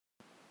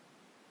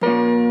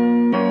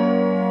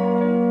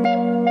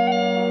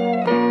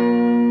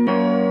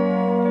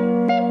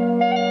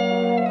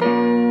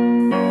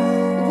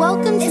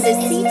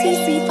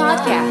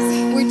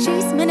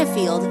Chase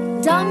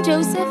Minifield, Dom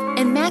Joseph,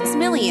 and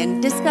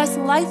Maximilian discuss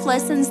life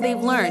lessons they've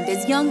learned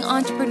as young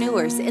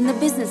entrepreneurs in the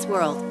business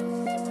world.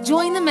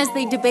 Join them as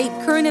they debate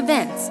current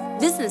events,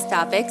 business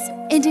topics,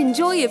 and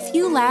enjoy a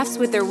few laughs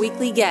with their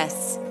weekly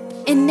guests.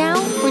 And now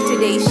for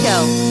today's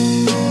show.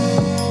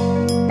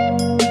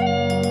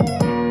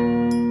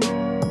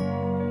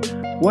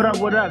 What up,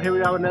 what up? Here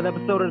we are with another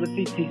episode of the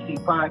CTC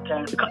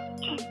Podcast.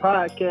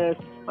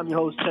 I'm your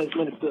host, Chase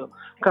Minifield,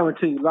 coming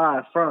to you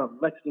live from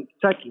Lexington,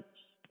 Kentucky.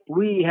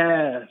 We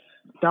have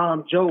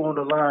Dom Joe on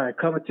the line,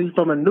 coming to you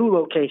from a new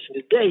location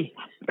today.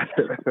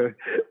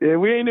 Yeah,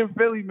 we ain't in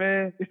Philly,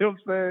 man. You know what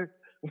I'm saying?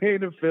 We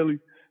ain't in Philly.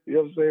 You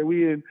know what I'm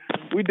saying?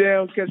 We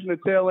down catching the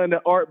tail end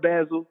of Art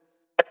Basel.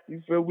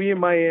 You feel? We in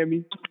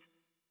Miami.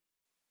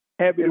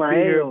 Happy to be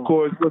here, of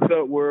course. What's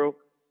up, world?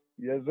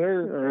 Yes,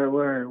 sir.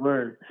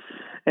 Word.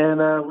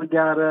 And we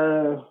got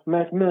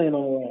Maximilian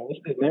on the line. What's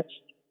good, Max?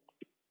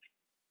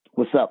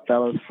 What's up,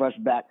 fellas? Fresh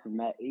back from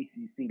that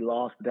ACC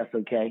loss, but that's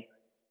okay.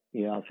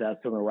 You know what I'm saying? I'm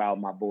still around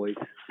with my boys.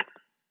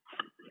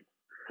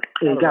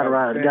 Yeah, you gotta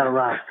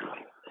ride.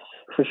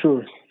 For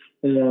sure.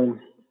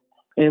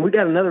 And we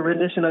got another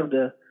rendition of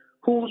the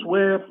Who's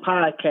Where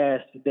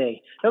podcast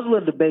today. There was a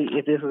little debate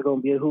if this was going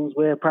to be a Who's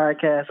Where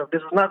podcast or if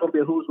this was not going to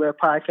be a Who's Where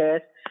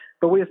podcast.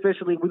 But we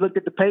looked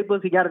at the papers.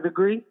 He got a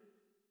degree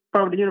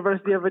from the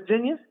University of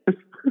Virginia.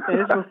 And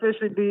this will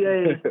officially be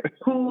a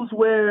Who's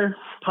Where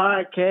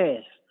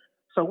podcast.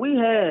 So we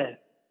had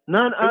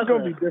none other. It's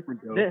going to be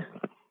different, though.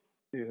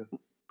 Yeah.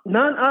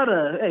 None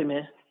other. Hey,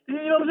 man. You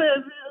know what I'm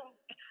saying?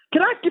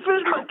 Can I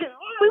finish my...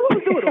 What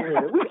we doing over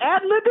here? We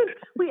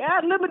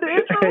ad-libbing the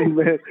intro? Hey,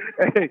 man.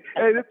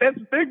 Hey, that's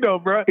the thing, though,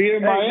 bro. He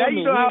in Miami.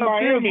 You know how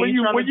it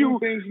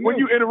feels when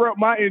you interrupt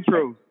my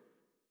intros.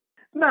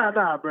 Nah,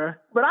 bro.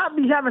 But I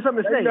be having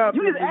something to say.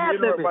 You just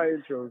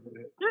ad-libbing.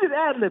 You just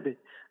ad-libbing.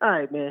 All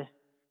right, man.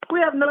 We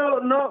have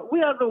we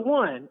have the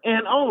one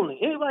and only.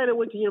 Anybody that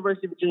went to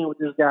University of Virginia with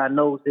this guy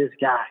knows this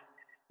guy.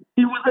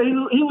 He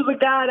was a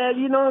guy that,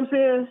 you know what I'm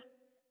saying?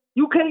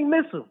 You can't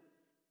miss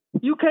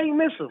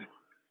him.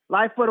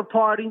 Life for the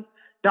party.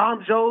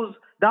 Dom Joe's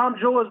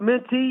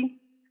mentee.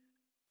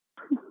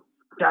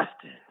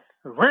 Dustin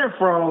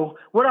Renfro.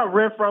 What up,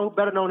 Renfro?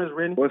 Better known as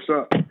Rennie. What's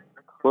up?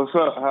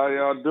 How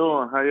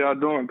y'all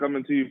doing?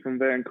 Coming to you from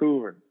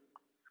Vancouver.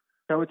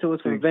 Coming to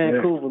us from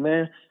Vancouver,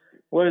 man.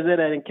 Where is that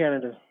at in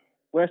Canada?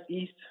 West,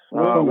 East?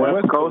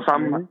 West Coast.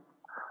 I'm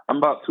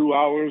about 2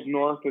 hours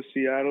north of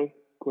Seattle.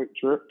 Quick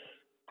trip.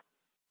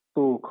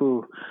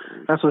 Cool.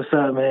 That's what's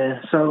up,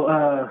 man. So,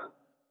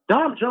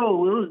 Dom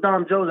Joe, it was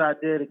Dom Joe's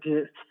idea to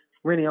get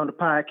Rennie on the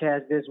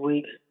podcast this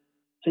week.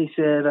 He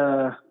said,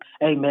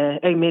 hey,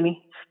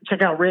 Minnie,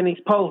 check out Rennie's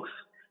post.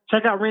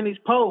 I'm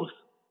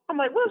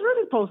like, what's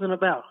Rennie posting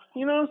about?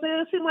 You know what I'm saying?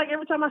 It seems like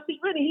every time I see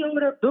Rennie, he over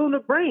there doing the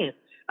brand.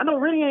 I know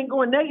Rennie ain't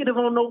going negative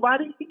on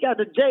nobody. He got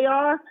the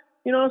JR,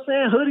 you know what I'm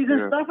saying, hoodies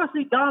and stuff. I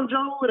see Dom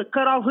Joe with a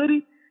cutoff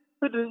hoodie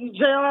with the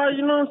JR,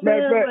 you know what I'm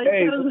saying?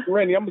 Hey,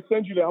 Rennie, I'm gonna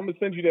send you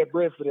that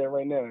bread for that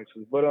right now,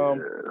 actually. But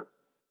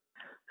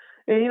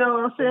and you know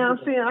what I'm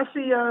saying? I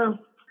see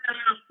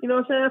you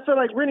know what I'm saying? I feel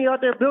like Rennie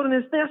out there building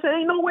his thing. I said,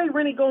 ain't no way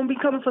Rennie gonna be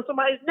coming for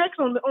somebody's next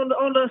on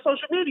the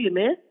social media,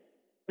 man.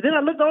 And then I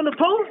looked on the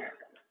post,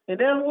 and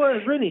there it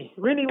was Rennie.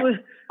 Rennie was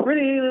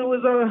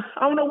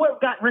I don't know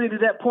what got Rennie to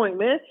that point,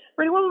 man.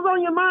 Rennie, what was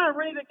on your mind,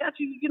 Rennie, that got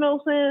you, you know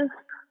what I'm saying,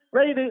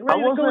 ready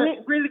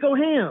to go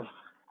ham?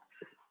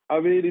 I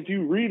mean, if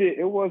you read it,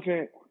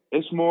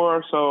 it's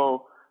more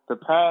so the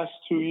past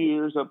 2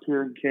 years up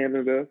here in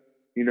Canada,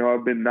 you know,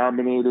 I've been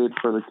nominated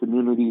for the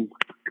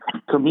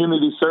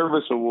Community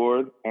Service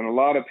Award, and a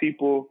lot of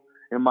people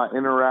in my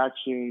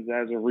interactions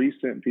as of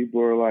recent,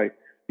 people are like,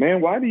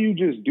 man, why do you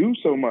just do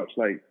so much?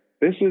 Like,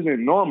 this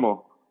isn't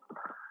normal.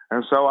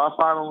 And so I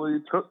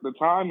finally took the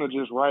time to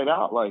just write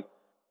out, like,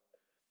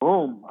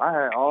 boom, I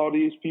had all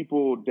these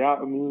people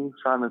doubting me,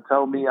 trying to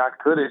tell me I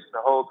couldn't the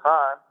whole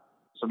time.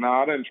 So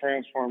now I didn't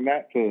transform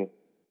that to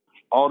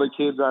all the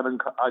kids I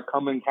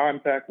come in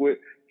contact with,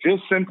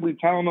 just simply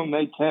telling them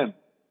they can.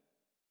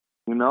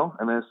 You know,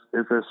 and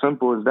it's as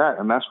simple as that.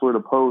 And that's where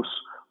the post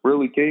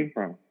really came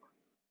from.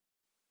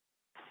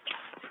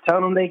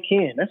 Tell them they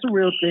can. That's a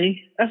real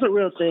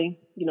thing.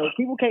 You know,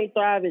 people can't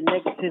thrive in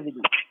negativity.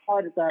 It's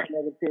hard to thrive in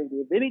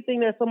negativity. If anything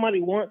that somebody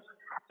wants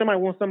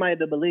somebody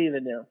to believe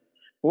in them.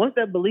 Once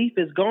that belief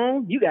is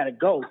gone, you got to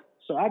go.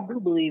 So I do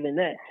believe in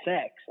that.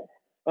 Facts.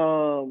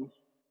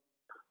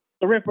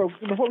 So Renfro,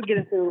 before we get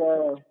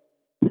into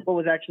what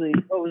was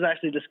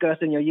actually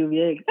discussed in your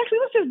UVA, actually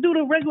let's just do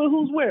the regular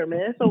Who's Where,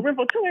 man. So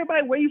Renfro, tell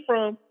everybody where you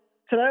from.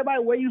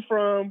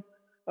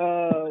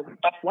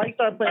 Why you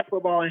started playing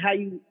football and how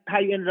you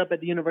ended up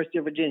at the University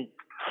of Virginia.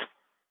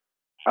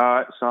 All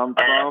right, so I'm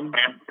from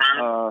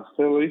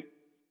Philly.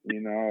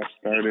 You know, I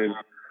started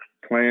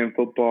playing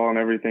football and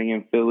everything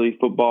in Philly,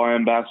 football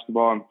and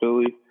basketball in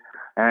Philly.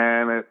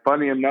 And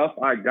funny enough,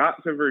 I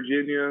got to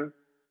Virginia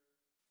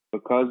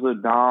because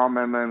of Dom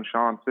and then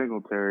Sean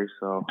Singletary.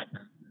 So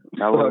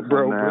that was,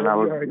 bro, man, you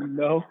already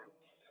know.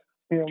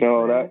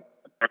 So that.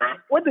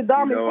 What did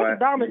Dom and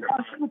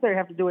Sean Singletary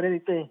have to do with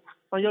anything?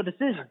 on your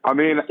decision? I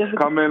mean,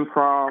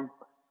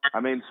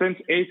 since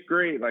 8th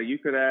grade, like you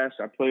could ask,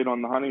 I played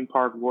on the Hunting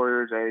Park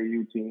Warriors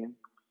AAU team.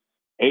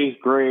 8th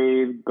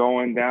grade,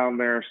 going down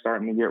there,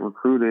 starting to get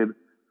recruited.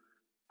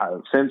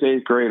 Since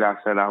 8th grade, I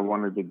said I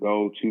wanted to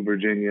go to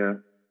Virginia.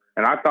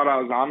 And I thought I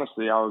was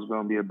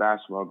going to be a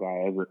basketball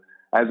guy.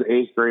 As an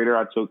 8th grader,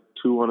 I took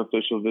 2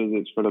 unofficial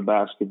visits for the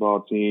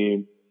basketball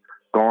team,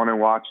 going and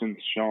watching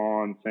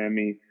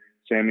Sammy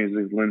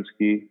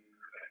Zielinski.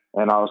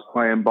 And I was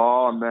playing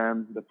ball, and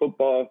then the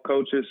football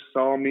coaches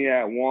saw me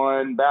at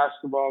one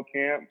basketball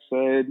camp,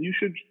 said, "You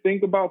should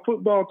think about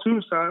football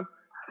too, son."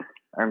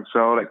 And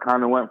so that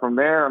kind of went from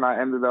there, and I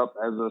ended up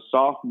as a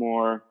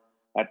sophomore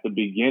at the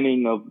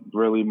beginning of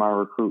really my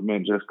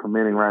recruitment, just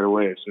committing right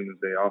away as soon as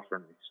they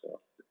offered me. So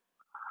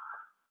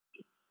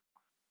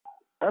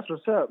that's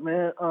what's up,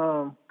 man.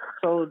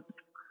 So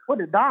what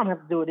did Dom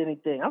have to do with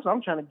anything? That's what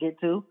I'm trying to get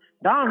to.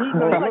 Dom,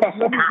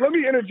 let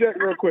me interject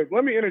real quick.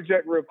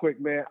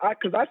 Man.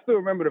 Because I still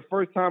remember the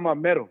first time I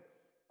met him.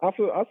 I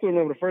still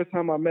remember the first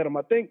time I met him.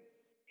 I think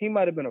he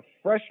might have been a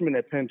freshman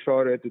at Penn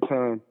Charter at the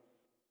time.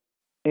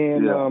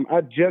 And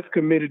I just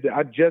committed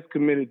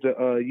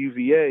to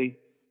UVA,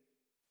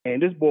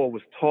 and this boy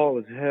was tall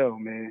as hell,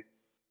 man.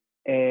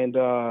 And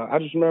I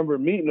just remember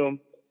meeting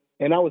him,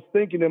 and I was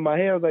thinking in my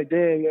head, I was like,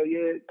 "Dang,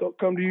 go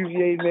come to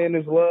UVA, man.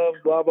 There's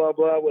love, blah blah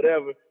blah,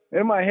 whatever."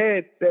 In my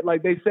head, that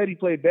like they said he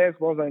played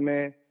basketball. I was like,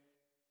 "Man,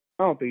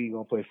 I don't think he's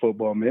gonna play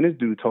football, man. This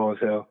dude tall as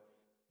hell,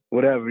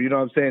 whatever." You know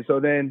what I'm saying? So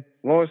then,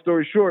 long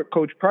story short,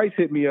 Coach Price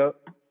hit me up,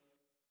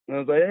 and I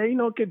was like, "Hey,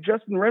 kid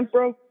Justin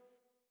Renfro?"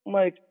 I'm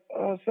like,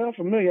 "Sound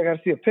familiar? I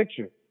gotta see a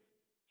picture."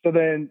 So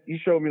then he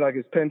showed me like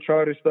his Penn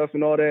Charter stuff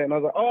and all that, and I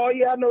was like, "Oh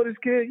yeah, I know this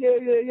kid.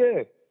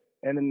 Yeah."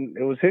 And then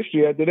it was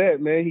history after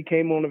that, man. He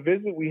came on a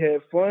visit. We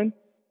had fun.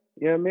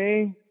 You know what I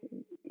mean?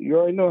 You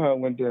already know how it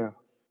went down.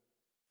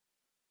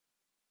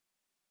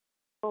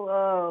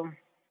 Well,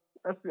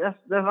 that's I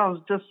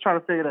was just trying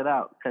to figure that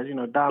out because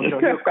Dom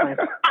Joe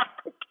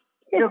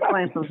he'll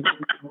claim some.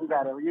 We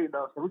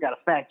gotta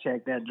fact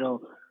check that,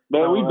 Joe.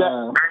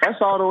 Man,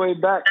 that's all the way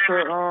back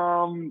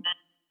to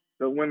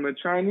when the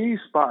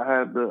Chinese spot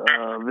had the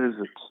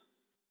visits.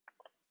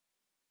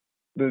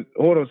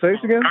 Hold on, say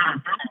it again.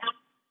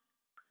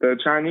 The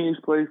Chinese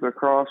place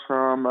across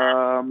from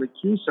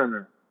McHugh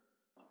Center.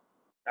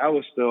 That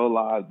was still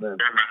alive then.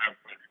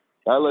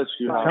 That lets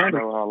you know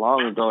how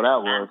long ago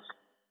that was.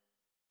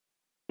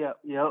 Yep.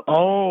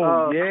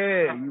 Oh,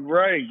 yeah, you're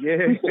right.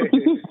 Yeah.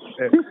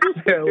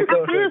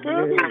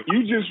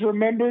 You just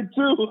remembered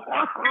too.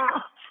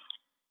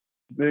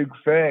 Big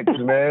facts,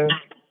 man.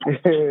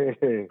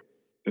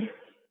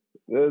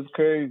 That's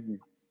crazy.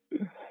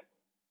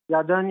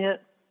 Y'all done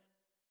yet?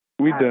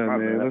 We done,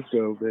 man. Let's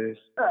go, man.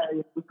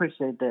 We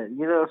appreciate that.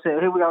 You know what I'm saying?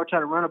 Here we are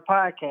trying to run a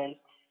podcast,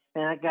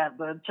 and I got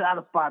the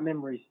child spot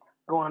memories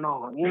going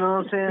on. You know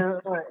what I'm saying?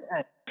 All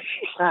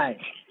right.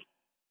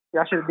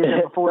 Y'all should have did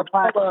that before the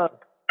podcast.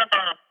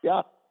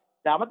 Yeah.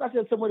 Now, I thought you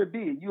had somewhere to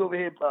be. You over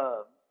here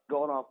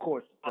going on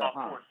course.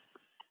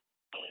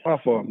 My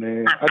fault,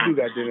 man. I do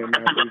got dinner at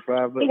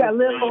 9:35. He got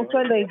live on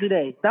Sunday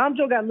today. Dom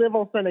Joe got live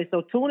on Sunday,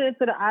 so tune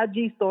into the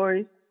IG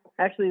stories.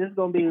 Actually, this is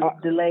going to be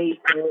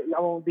delayed.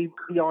 Y'all won't be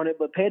on it,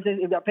 but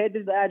if y'all pay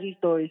attention to the IG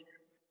stories,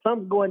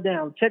 something's going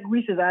down. Check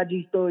Reese's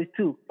IG stories,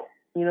 too.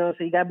 You know,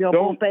 so you got to be on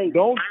both pages.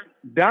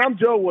 Dom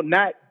Joe will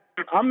not.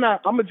 I'm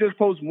going to just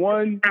post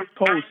one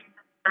post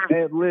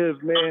and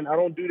live, man. I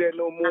don't do that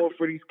no more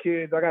for these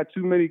kids. I got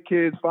too many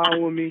kids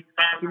following me,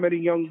 too many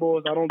young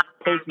boys. I don't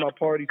post my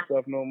party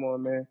stuff no more,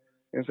 man.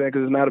 You know what I'm saying?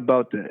 Because it's not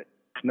about that.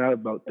 It's not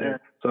about that. Yeah.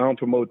 So I don't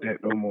promote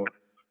that no more.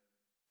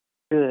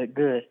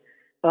 Good.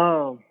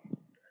 So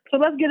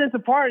let's get into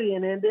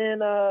partying, and then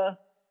so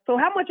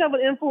how much of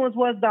an influence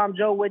was Dom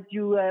Joe with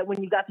you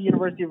when you got to the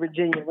University of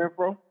Virginia,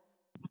 Renfro?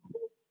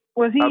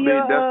 Was he?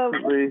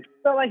 Definitely.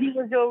 Felt like he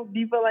was your? Do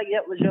you feel like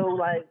it was your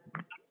like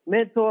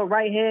mentor,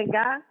 right hand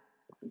guy?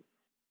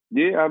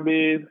 Yeah, I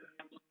mean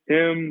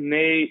him,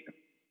 Nate,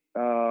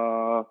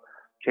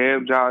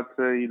 Cam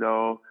Johnson,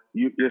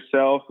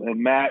 yourself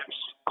and Max,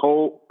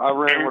 Colt. I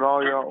ran with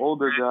all your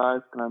older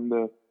guys, kind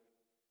of.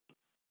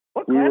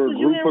 What class was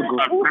you in?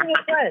 Who was in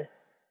your class?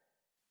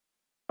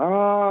 I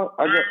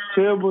got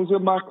Tim was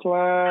in my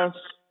class.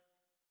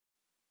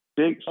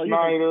 Jake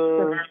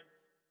Snyder.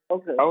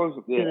 Okay. I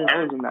was in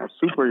that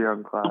super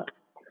young class.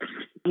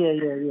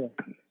 Yeah.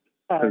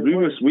 Right,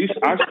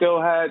 I still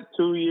had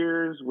 2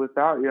 years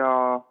without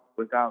y'all,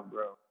 without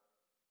bro.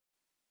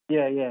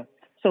 Yeah.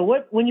 So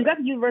when you got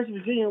to University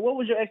of Virginia, what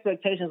was your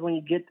expectations when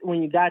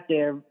you got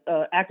there,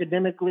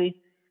 academically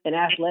and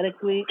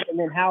athletically, and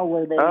then how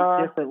were they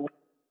different?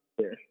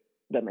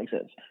 That makes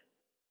sense.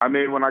 I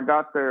mean, when I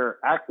got there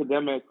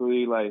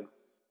academically,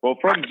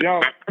 from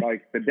jump,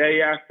 the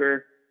day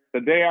after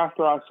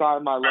I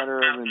signed my letter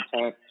of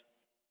intent,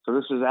 so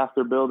this is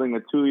after building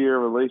a 2-year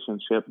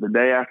relationship, the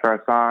day after I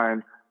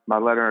signed my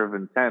letter of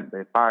intent,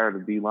 they fired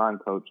a D-line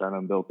coach I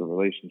done built a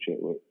relationship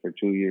with for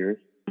 2 years.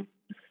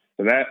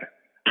 So that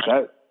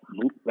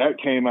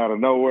came out of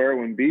nowhere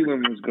when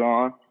Beelan was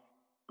gone.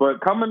 But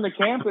coming to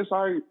campus,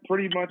 I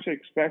pretty much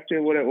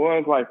expected what it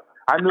was. Like,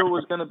 I knew it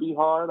was going to be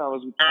hard. I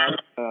was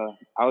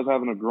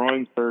having a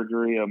groin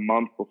surgery a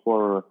month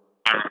before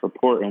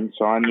reporting,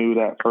 so I knew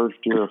that first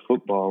year of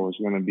football was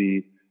going to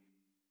be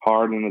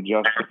hard and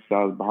adjusted. So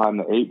I was behind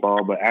the 8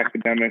 ball, but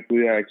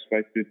academically, I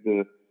expected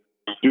to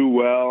do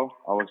well.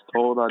 I was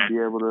told I'd be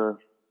able to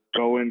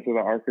go into the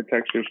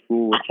architecture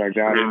school, which I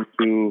got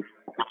into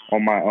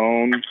on my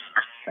own,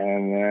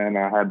 and then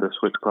I had to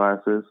switch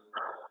classes.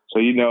 So,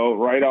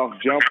 right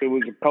off jump, it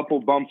was a couple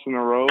bumps in a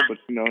row, but,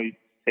 you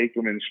take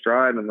them in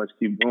stride and let's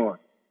keep going.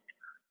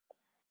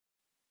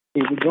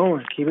 Keep it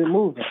going. Keep it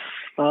moving.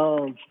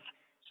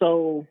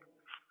 So,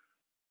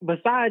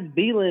 besides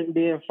Beelan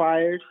being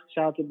fired,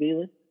 shout out to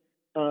Beelan,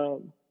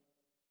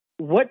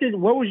 what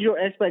was your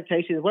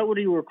expectations? What were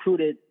you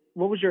recruited?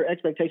 What was your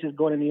expectations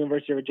going into the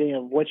University of Virginia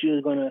of what you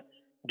were going to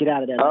get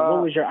out of that?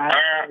 What was your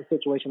ideal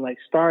situation like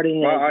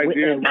starting? I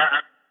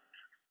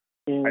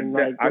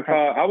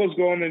was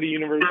going to the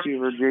University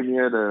of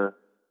Virginia to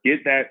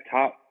get that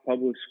top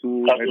public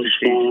school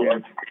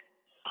education,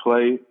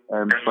 play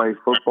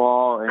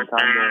football, and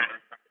kind of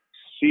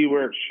see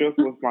where it shook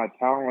with my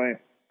talent.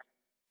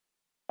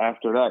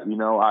 After that,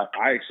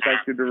 I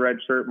expected to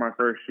redshirt my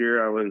first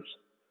year. I was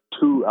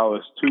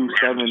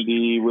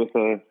 270 with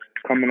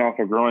coming off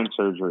a groin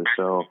surgery,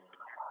 so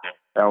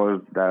that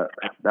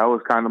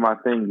was kind of my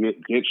thing.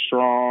 Get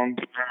strong,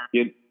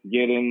 get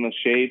in the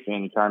shape,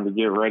 and kind of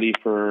get ready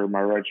for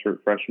my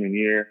redshirt freshman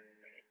year,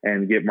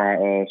 and get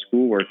my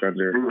schoolwork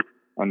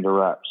under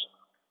wraps.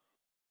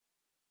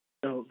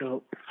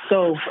 Dope.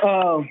 So,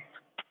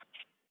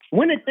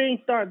 when did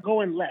things start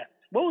going left?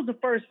 What was the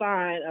first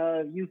sign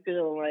of you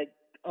feeling like,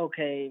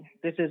 okay,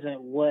 this isn't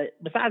what,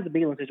 besides the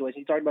Beelan situation,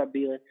 you talked about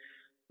Beelan,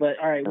 but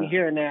all right, we're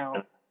here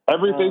now.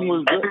 Everything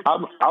was good.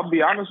 I'll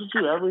be honest with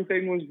you,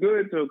 everything was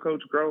good till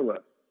Coach Groh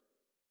left.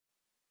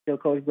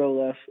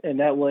 And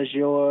that was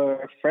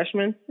your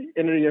freshman,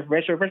 end of your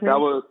redshirt freshman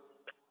year?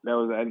 That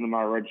was the end of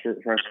my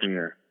redshirt freshman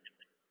year.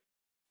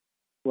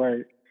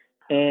 Right.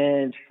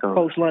 And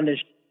Coach London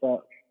showed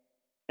up.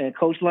 And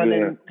Coach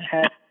London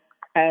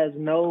has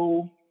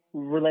no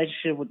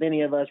relationship with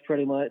any of us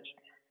pretty much.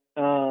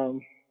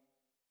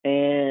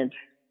 And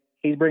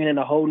he's bringing in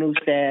a whole new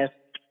staff.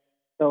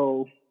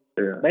 So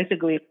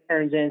basically it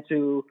turns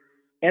into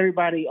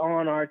everybody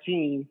on our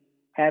team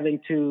having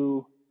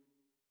to,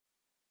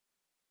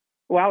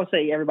 well, I would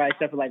say everybody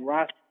except for like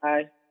Ross.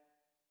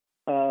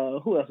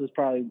 Who else was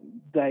probably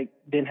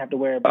didn't have to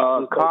worry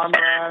about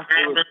Conrad?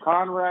 It was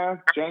Conrad,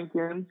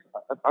 Jenkins.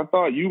 I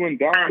thought you and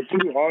Don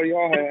too. All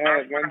y'all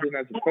had London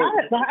as a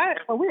coach.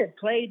 We had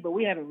played, but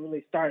we haven't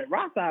really started.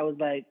 Ross was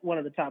like one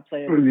of the top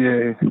players.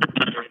 Yeah.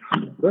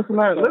 Let's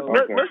not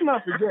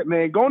forget,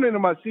 man. Going into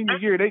my senior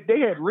year, they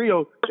had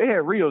Rio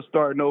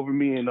starting over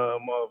me and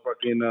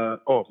motherfucking.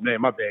 Oh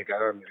man, my bad, guy. I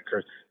don't mean to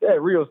curse. They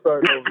had Rio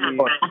starting over me in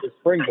the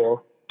spring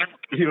ball.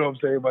 You know what I'm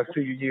saying? My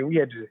senior year, we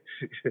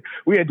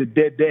had to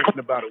dead that in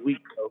about a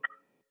week, though.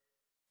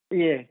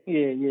 Yeah.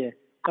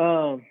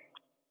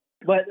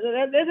 But at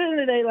the end of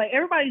the day, like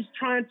everybody's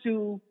trying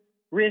to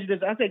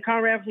reintroduce. I say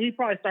Conrad, he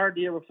probably started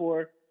the year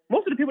before.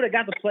 Most of the people that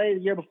got to play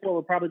the year before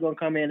were probably going to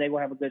come in. They will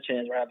have a good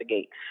chance right out the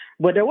gate.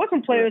 But there were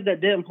some players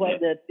that didn't play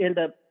that end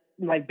up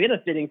like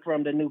benefiting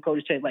from the new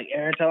coach change, like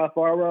Aaron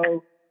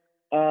Talafaro,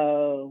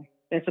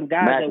 and some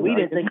guys Max, that we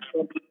didn't think.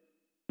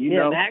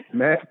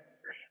 Max.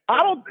 I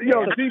don't,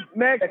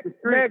 Max,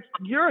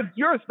 you're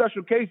a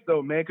special case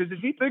though, man. Because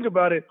if you think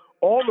about it,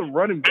 all the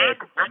running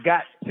backs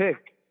got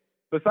picked.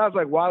 Besides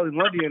like Wally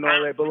Lundy and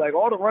all that, but like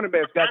all the running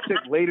backs got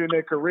picked later in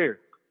their career.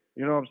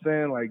 You know what I'm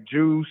saying? Like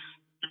Juice,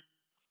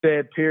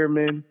 Thad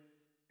Pearman,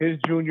 his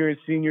junior and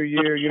senior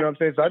year. You know what I'm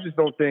saying? So I just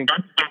don't think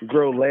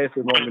Groh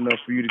lasted long enough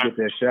for you to get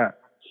that shot.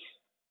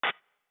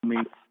 I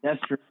mean,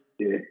 that's true.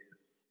 Yeah.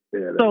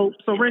 So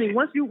Rennie,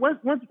 once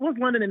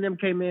London and them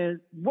came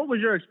in, what was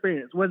your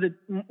experience? Was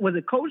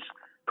it Coach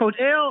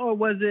L, or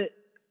was it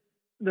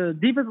the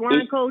defensive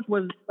line coach?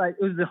 Was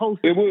the whole?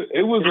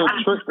 It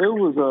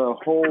was a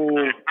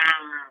whole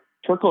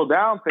trickle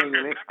down thing,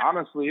 and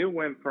honestly, it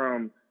went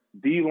from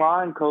D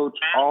line coach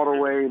all the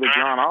way to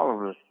John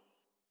Oliver.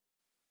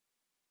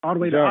 All the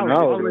way to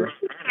Oliver.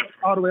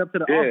 All the way up to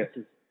the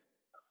offices.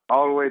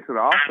 All the way to the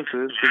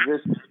offices. Because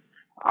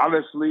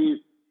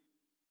honestly,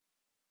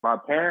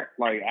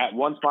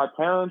 once my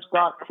parents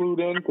got clued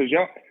in, because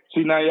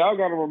y'all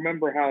got to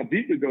remember how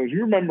deep it goes.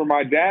 You remember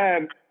my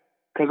dad,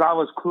 because I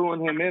was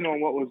cluing him in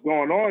on what was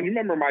going on. You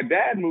remember my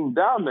dad moved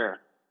down there.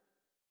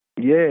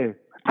 Yeah.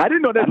 I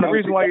didn't know that's the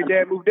reason why your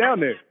dad moved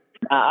down there.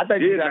 I thought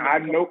you I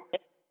know.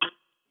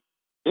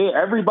 Yeah,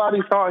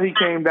 everybody thought he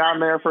came down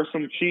there for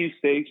some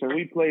cheesesteaks, and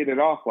we played it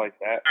off like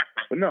that.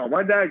 But no,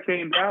 my dad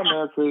came down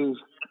there because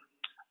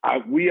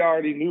we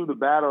already knew the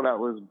battle that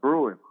was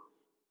brewing.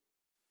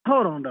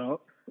 Hold on, dog.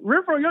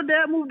 Riffro, your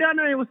dad moved down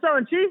there and was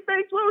selling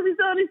cheesesteaks? Where was he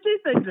selling these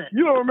cheesesteaks at?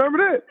 You don't remember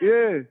that?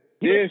 Yeah.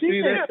 Yeah,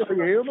 see that?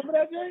 You remember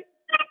that, Jay?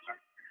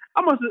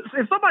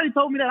 If somebody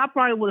told me that, I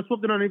probably would have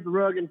swept it underneath the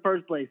rug in the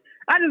first place.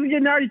 I just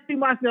already see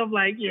myself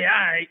like, yeah,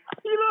 all right.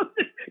 You know what I'm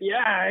saying? Yeah,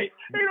 all right.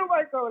 Ain't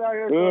nobody coming out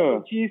here Yeah.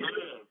 for cheese.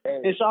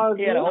 And Sean,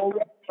 He had a whole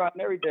restaurant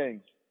and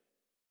everything.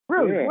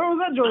 Really? Yeah. Where was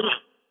that joint?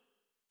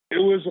 It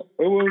was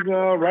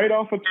right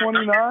off of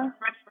 29,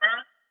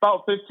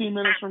 about 15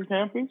 minutes from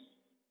campus.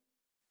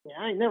 Yeah,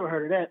 I ain't never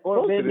heard of that. Or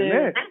Closer been than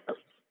there. that.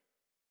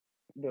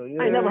 No,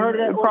 yeah. I ain't never heard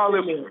of that. It or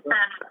probably- been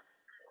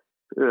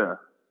there. Yeah.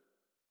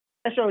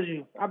 That shows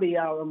you. I be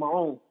out on my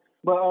own.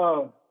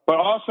 But But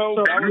also,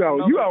 So- that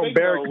was You another out thing,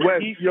 Barracks though.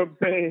 West, you know what I'm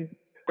saying?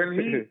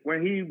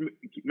 When he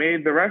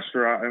made the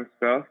restaurant and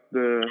stuff,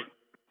 the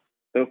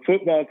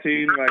football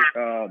team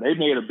they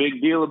made a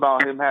big deal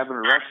about him having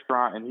a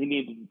restaurant, and he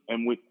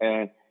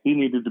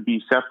needed to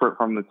be separate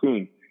from the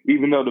team,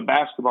 even though the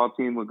basketball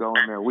team would go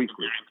in there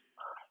weekly.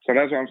 So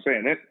that's what I'm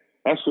saying.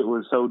 That shit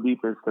was so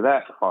deep as to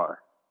that far.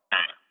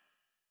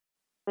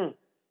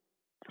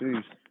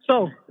 Jeez.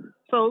 so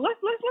let's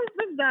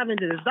dive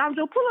into this. Dom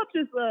Joe, pull up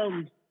this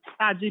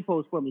IG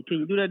post for me. Can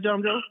you do that,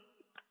 Dom Joe?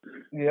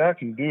 Yeah, I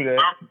can do that.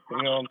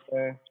 You know what I'm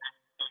saying?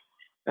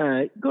 All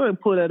right, go ahead and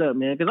pull that up,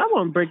 man, because I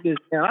want to break this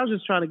down. I was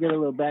just trying to get a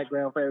little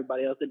background for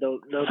everybody else that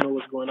don't know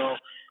what's going on.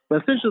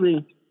 But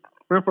essentially,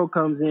 Renfro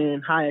comes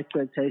in, high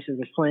expectations,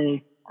 is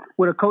playing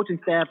with a coaching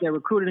staff that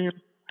recruited him,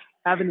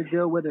 having to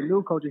deal with a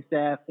new coaching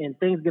staff, and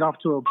things get off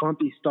to a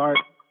bumpy start,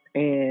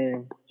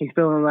 and he's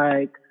feeling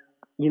like,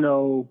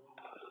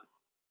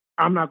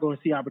 I'm not going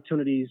to see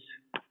opportunities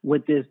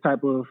with this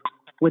type of,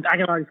 I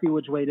can already see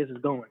which way this is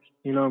going.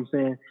 You know what I'm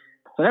saying?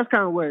 So that's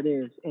kind of where it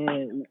is.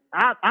 And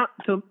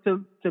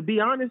to be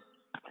honest,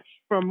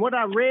 from what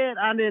I read,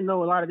 I didn't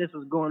know a lot of this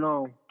was going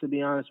on, to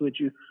be honest with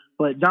you.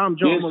 But Dom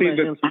Jones,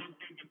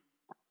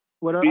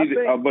 what up?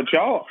 But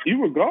y'all, you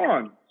were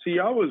gone. See,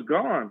 y'all was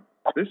gone.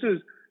 This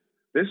is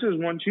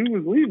once you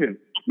was leaving.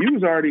 You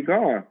was already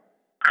gone.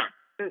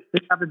 This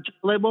after the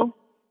label?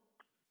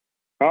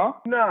 Huh?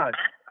 Nah,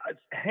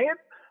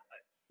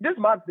 this is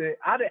my thing.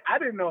 I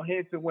didn't know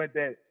Henson went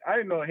that. I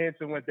didn't know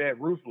Henson went that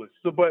ruthless.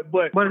 So, but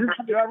did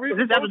I read is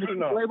this the after post the or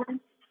no? Chick-fil-A bowl?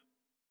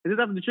 Is this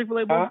after the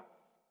Chick-fil-A bowl? Huh?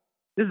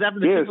 This is after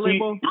the Yeah, Chick-fil-A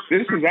bowl?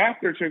 this is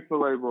after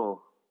Chick-fil-A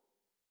Bowl.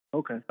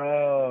 Okay.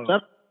 Oh. So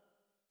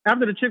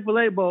after the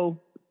Chick-fil-A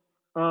bowl,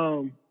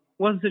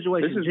 what's the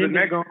situation? This is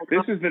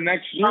the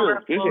next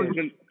year.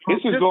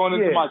 This is going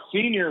into my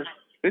senior.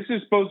 This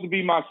is supposed to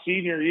be my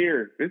senior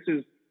year. This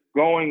is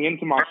going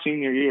into my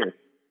senior year.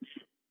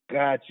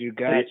 Got you.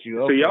 So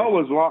Okay. y'all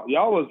was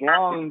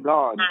long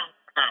gone.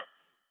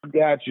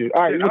 Got you.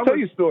 All right, tell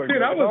your story. Dude,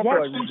 man. I was I'll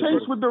probably watching read the Chase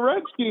post. with the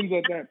Redskins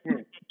at that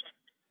point.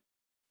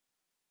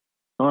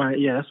 All right,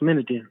 yeah, that's a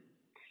minute then.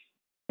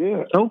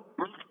 Yeah. So,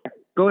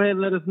 go ahead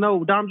and let us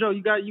know. Dom Joe,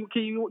 can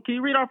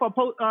you read off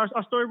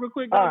our story real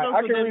quick? All Dom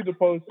right, Joe? I can read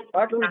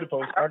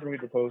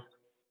the post.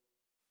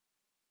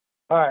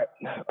 All right.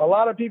 A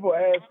lot of people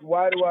ask,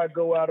 why do I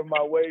go out of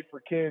my way for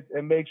kids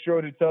and make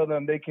sure to tell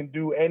them they can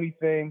do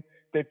anything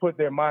they put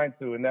their mind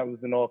to? And that was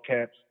in all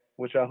caps,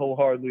 which I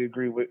wholeheartedly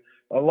agree with.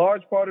 A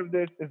large part of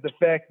this is the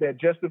fact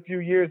that just a few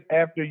years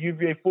after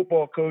UVA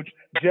football coach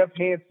Jeff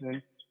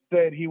Hansen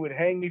said he would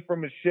hang me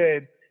from a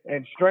shed,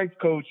 and strength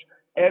coach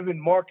Evan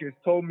Marcus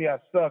told me I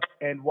sucked,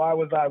 and why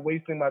was I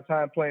wasting my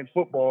time playing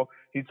football?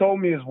 He told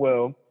me as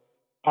well,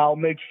 I'll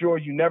make sure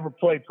you never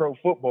play pro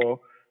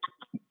football.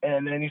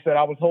 And then he said,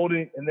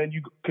 and then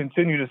you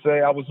continue to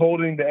say, I was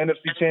holding the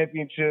NFC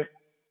Championship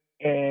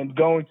and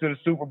going to the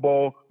Super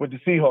Bowl with the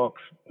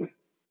Seahawks.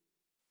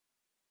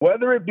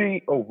 Whether it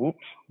be, all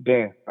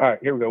right,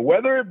 here we go.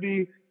 Whether it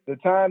be the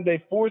time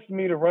they forced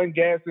me to run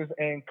gases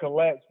and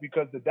collapse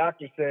because the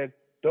doctor said,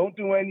 don't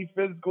do any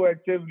physical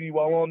activity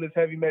while on this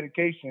heavy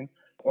medication,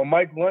 or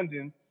Mike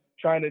London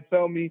trying to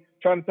tell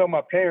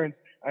my parents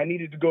I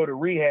needed to go to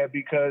rehab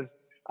because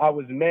I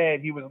was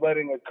mad he was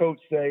letting a coach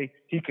say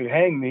he could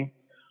hang me,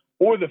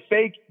 or the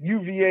fake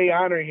UVA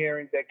honor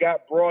hearing that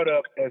got brought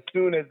up as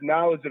soon as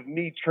knowledge of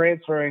me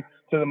transferring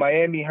to the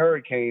Miami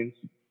Hurricanes.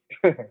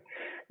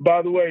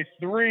 By the way,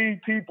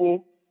 3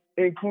 people,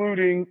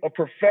 including a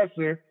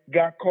professor,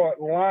 got caught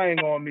lying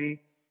on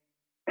me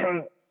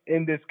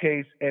in this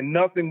case, and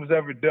nothing was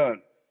ever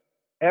done.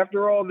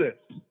 After all this,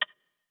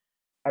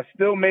 I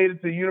still made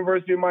it to the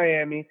University of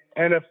Miami,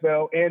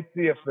 NFL, and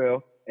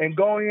CFL, and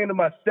going into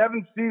my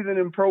 7th season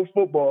in pro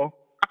football,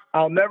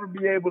 I'll never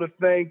be able to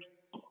thank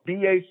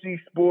BAC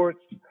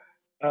Sports,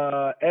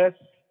 SAH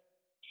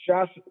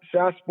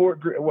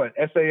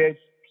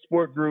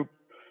Sport Group.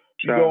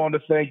 You go on to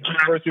thank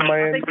University of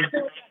Miami.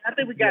 I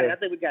think we got it.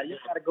 You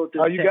just got to go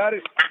through. Oh, you got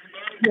it?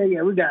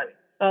 Yeah, we got it.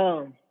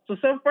 So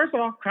first of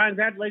all,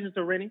 congratulations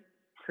to Rennie.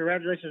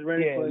 Congratulations,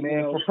 Rennie. Yeah,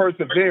 man, for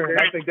persevering.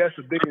 I think that's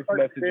the biggest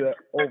message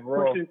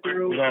overall. You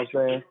know what I'm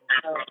saying?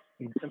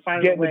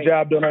 Getting the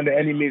job done under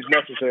any means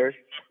necessary.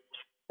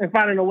 And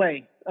finding a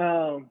way.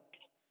 So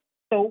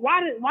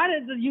why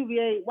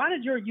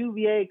did your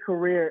UVA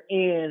career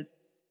end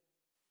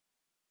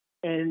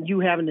and you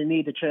having the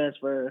need to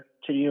transfer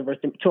to the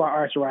university, to our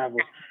arch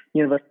rivals,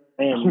 University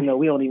of Miami?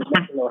 We don't even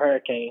mention no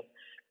Hurricane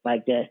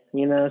like that.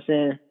 You know what I'm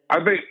saying? I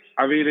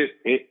mean,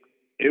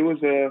 it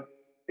was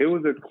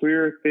a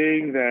clear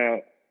thing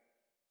that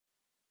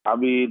I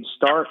mean,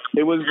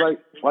 it was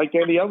like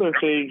any other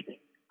thing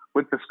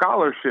with the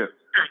scholarship.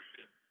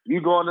 You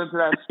going into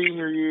that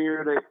senior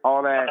year,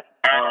 all that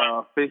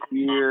fifth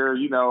year,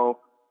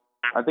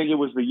 I think it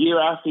was the year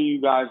after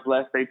you guys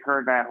left, they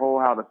turned that whole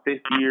how the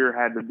fifth year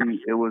had to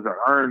be, it was an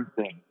earned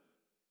thing.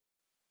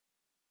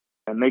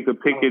 And they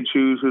could pick and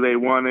choose who they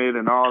wanted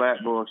and all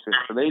that bullshit.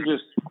 So they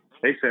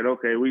said,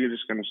 okay, we're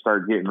just going to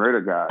start getting rid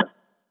of guys.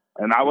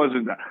 And I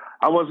wasn't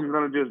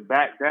going to just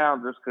back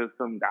down just because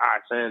some guy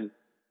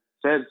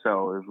said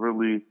so. Is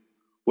really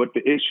what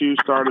the issue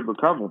started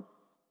becoming.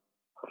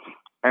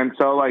 And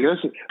so, this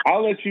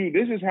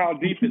is how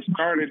deep it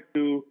started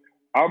to,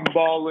 I'm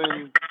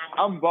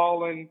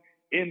balling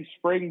in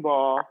spring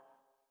ball.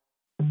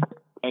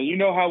 And you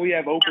know how we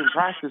have open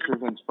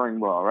practices in spring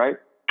ball, right?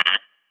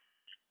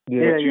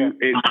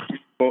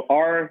 But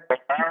our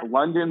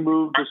London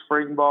moved the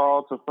spring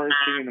ball to first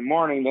thing in the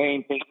morning. They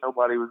didn't think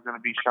nobody was going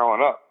to be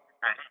showing up.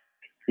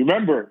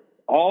 Remember,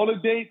 all the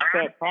dates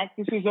that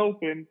practice is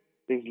open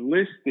is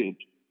listed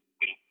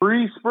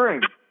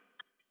pre-spring.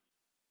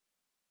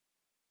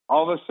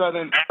 All of a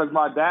sudden, because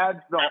my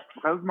dad's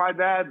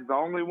the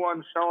only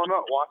one showing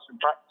up watching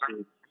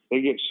practices,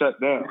 they get shut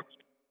down.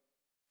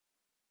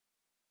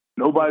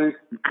 Now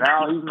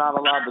he's not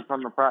allowed to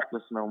come to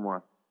practice no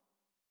more.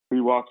 He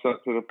walks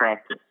up to the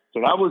practice. So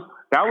that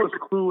was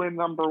clue in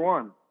number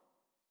one.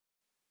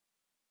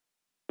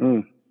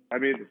 I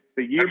mean,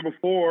 the year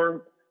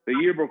before,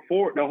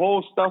 the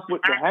whole stuff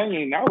with the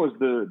hanging, that was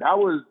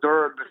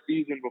during the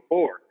season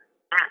before.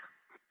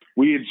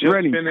 We had just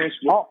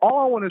finished. All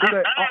I want to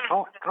say,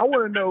 I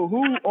want to know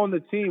who on the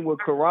team would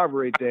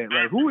corroborate that.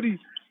 Like, who would he?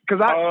 Because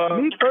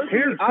me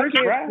personally, I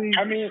can't see.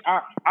 I mean,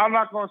 I'm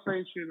not gonna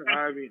say shit.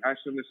 I mean, I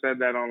shouldn't have said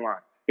that online.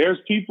 There's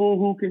people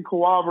who can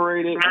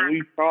corroborate it, and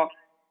we talk.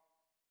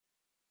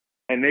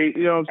 And they,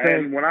 you know what I'm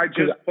saying? And when I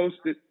just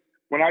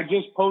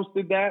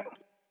posted that,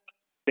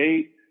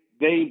 they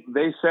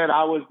said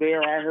I was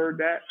there. I heard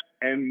that,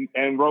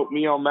 and wrote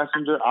me on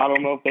Messenger. I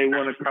don't know if they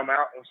want to come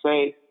out and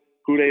say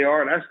who they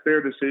are. That's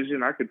their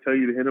decision. I could tell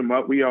you to hit them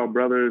up. We all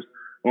brothers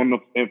from the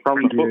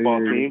football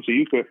team, so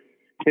you could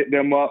hit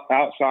them up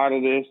outside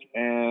of this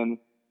and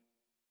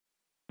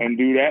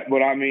do that.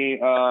 But I mean,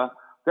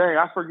 dang,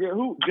 I forget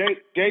who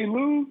Jay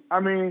Lou. I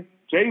mean,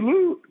 Jay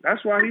Lou.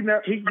 That's why he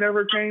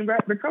never came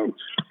back to coach.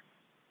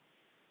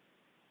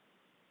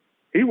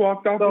 He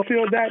walked off the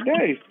field that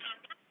day.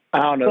 I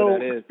don't know who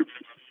that is.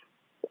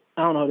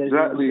 I don't know who that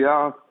exactly, is.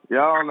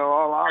 Y'all know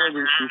a lot of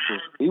these people.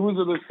 He was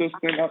an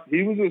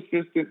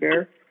assistant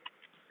there.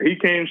 He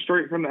came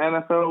straight from the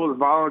NFL, was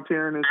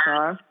volunteering his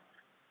time.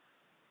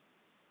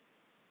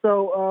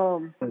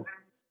 So,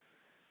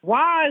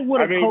 why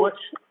would a coach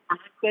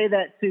say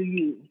that to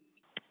you?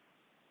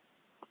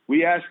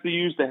 We asked to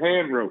use the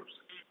hand ropes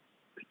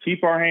to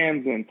keep our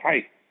hands in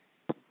tight.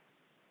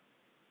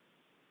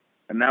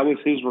 And that was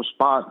his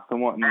response to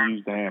wanting to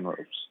use the hand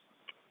ropes.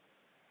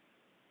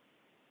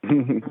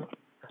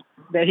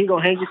 That he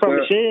gonna hang you from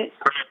the shed?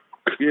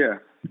 Yeah,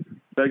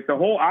 like the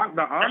whole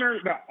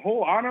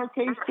honor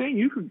case thing.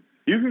 You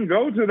can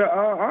go to the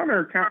honor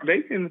account.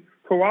 They can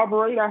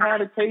corroborate. I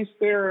had a case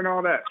there and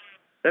all that.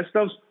 That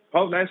stuff's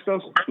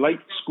like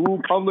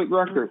school public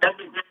record.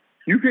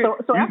 You can.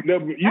 So after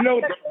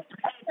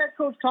that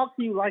coach talked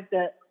to you like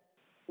that,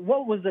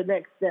 what was the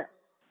next step?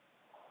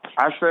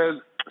 I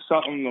said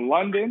something to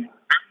London,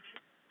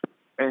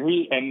 and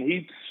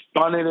he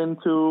spun it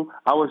into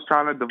I was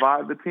trying to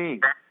divide the team.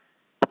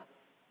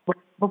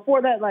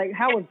 Before that, like,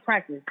 how was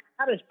practice?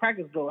 How does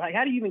practice go? Like,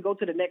 how do you even go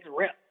to the next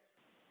rep?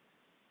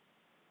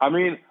 I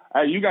mean,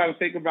 you got to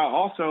think about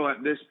also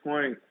at this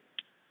point,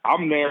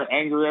 I'm there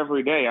angry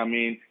every day. I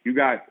mean, you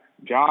got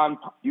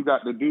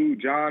the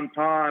dude John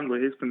Pond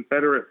with his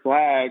Confederate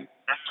flag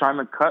trying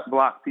to cut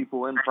block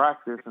people in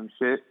practice and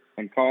shit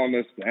and calling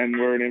us the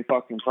N-word in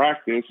fucking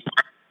practice.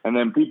 And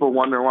then people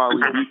wonder why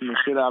we beating the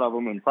shit out of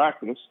them in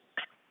practice.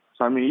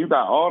 So, I mean, you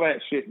got all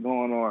that shit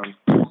going on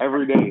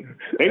every day.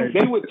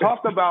 They would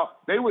talk about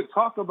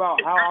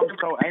how I'm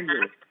so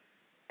angry.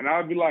 And I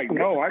would be like,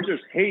 no, I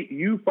just hate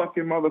you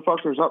fucking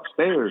motherfuckers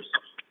upstairs.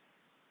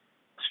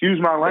 Excuse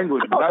my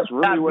language, but that's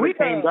really what it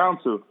came down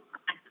to.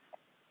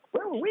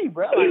 Where were we,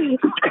 bro? I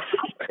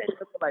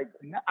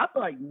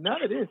feel like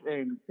none of this,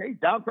 and hey,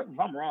 Don, correct me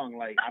if I'm wrong.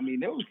 Like, I mean,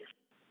 there was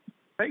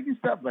crazy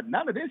stuff, but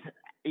none of this,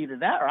 either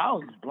that or I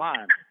was just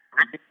blind.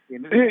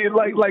 Yeah,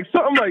 like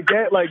something like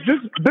that. Like this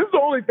is the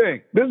only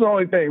thing. This is the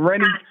only thing,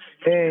 Rennie.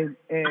 And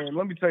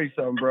let me tell you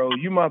something, bro.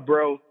 You my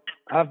bro.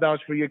 I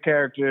vouch for your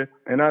character,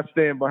 and I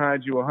stand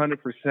behind you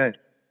 100%.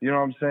 You know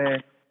what I'm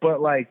saying?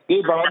 But like,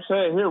 yeah, but I'm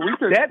saying here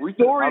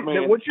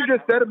what you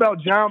just said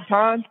about John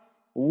Pond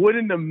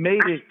wouldn't have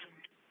made it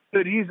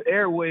to these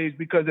airways,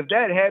 because if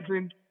that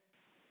happened,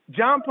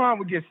 John Pond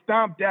would get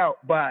stomped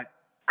out by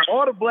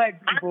all the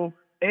black people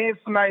and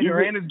Snyder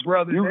and his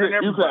brothers. You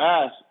could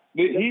ask.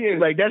 He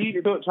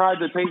tried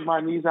to take my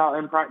knees out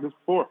in practice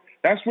before.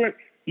 That's what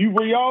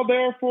were y'all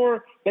there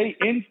for? They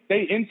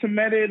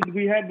intimated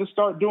we had to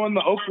start doing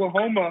the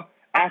Oklahoma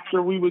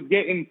after we would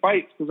get in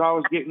fights because I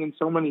was getting in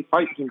so many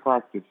fights in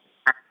practice.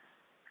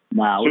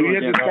 Nah, So we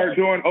had to start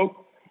doing.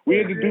 We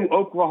had to do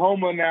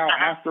Oklahoma now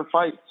after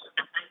fights.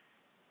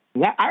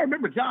 I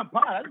remember John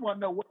Pye. I just want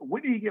to know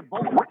when did he get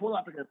bold to pull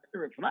out the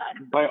Confederate flag?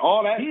 Like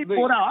all that. He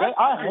pulled out.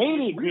 I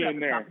hated being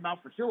there. Talking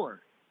about for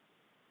sure.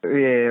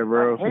 Yeah,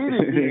 bro. I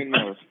hated being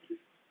there.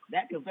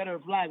 That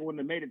Confederate flag wouldn't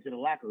have made it to the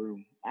locker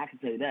room. I can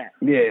tell you that.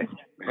 Yeah.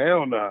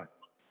 Hell no.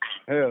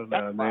 Hell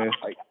no, man.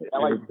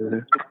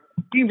 The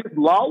team was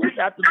lawless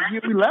after the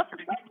year we left.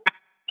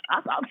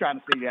 I'm trying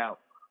to figure out.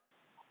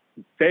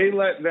 They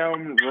let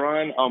them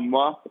run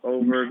amok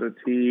over the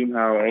team,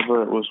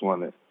 however it was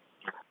wanted.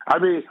 I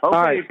mean, okay,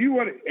 right. if you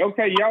want to,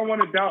 okay, y'all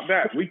want to doubt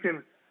that, we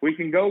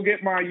can go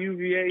get my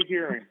UVA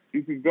hearing.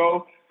 You could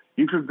go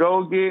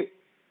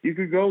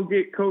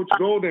get Coach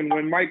Golden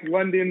when Mike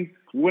London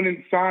wouldn't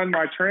sign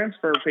my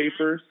transfer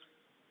papers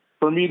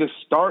for me to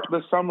start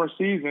the summer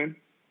season.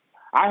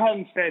 I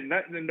hadn't said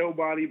nothing to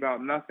nobody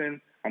about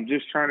nothing. I'm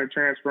just trying to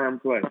transfer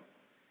and play.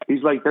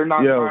 He's like, they're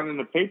not signing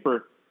the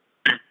paper.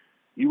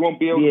 You won't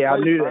be able to play. I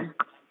knew son.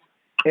 that.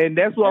 And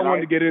that's what I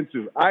wanted to get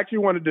into. I actually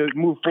wanted to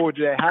move forward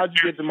to that. How'd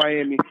you get to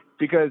Miami?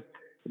 Because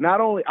not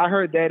only, I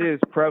heard that is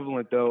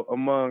prevalent, though,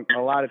 among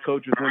a lot of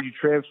coaches when you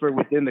transfer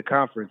within the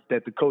conference,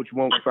 that the coach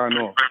won't sign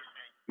off.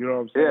 You know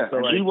what I'm saying? Yeah, so,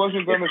 like, he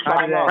wasn't going to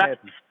sign off.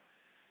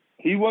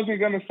 He wasn't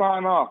going to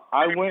sign off.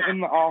 I went in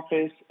the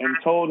office and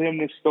told him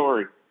this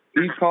story.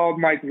 He called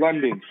Mike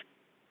London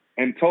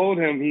and told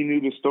him he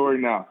knew the story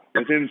now.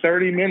 Within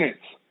 30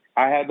 minutes,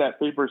 I had that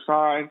paper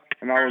signed,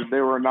 and they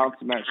were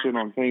announcing that shit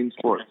on Kane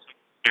Sports.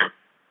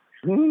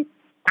 Mm-hmm.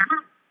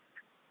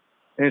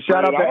 And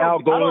shout out to Al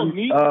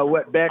Golden.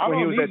 Back when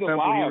he was at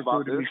Temple, he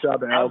recruited me. Shout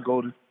out to Al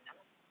Golden.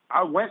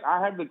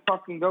 I had to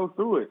fucking go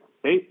through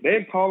it.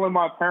 They're calling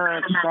my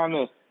parents trying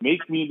to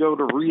make me go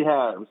to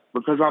rehabs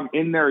because I'm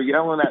in there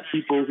yelling at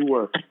people who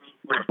are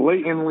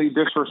blatantly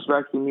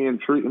disrespecting me and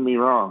treating me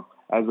wrong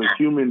as a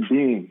human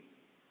being.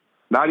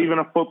 Not even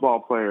a football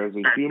player, as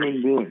a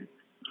human being.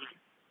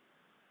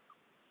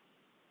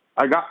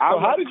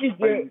 How did you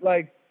get,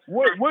 like,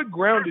 what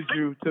grounded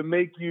you to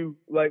make you,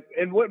 like,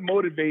 and what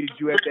motivated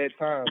you at that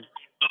time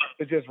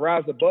to just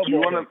rise above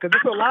all that? Because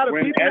there's a lot of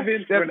people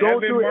that go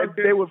through it,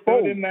 they would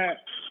fold.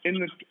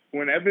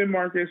 When Evan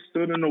Marcus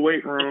stood in the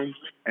weight room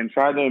and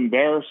tried to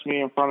embarrass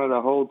me in front of the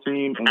whole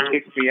team and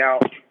kicked me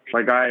out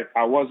like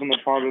I wasn't a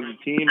part of the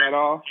team at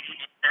all,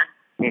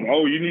 and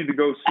you need to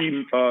go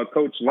see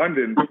Coach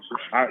London.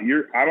 I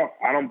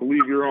don't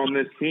believe you're on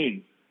this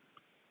team.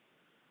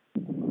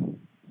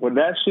 When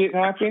that shit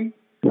happened,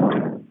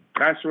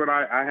 that's when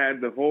I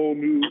had the whole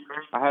new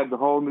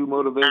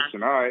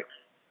motivation. All right.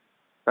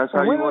 That's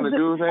how you want to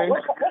do things?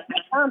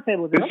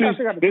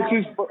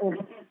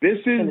 This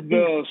is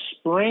the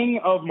spring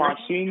of my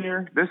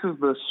senior. This is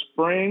the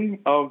spring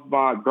of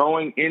my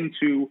going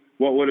into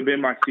what would have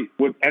been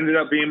what ended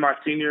up being my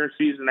senior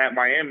season at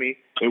Miami.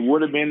 It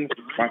would have been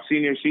my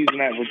senior season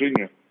at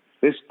Virginia.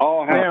 This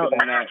all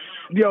happened in that.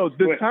 Yo,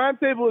 the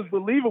timetable is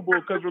believable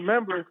because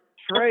remember,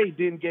 Trey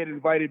didn't get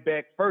invited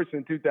back first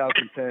in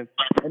 2010,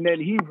 and then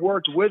he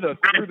worked with us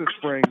through the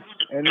spring,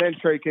 and then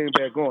Trey came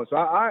back on. So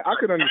I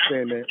could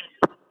understand that.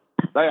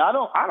 Like I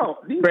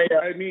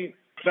mean,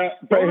 go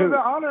to the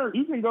honor.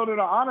 You can go to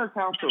the honor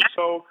council.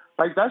 So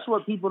like that's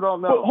what people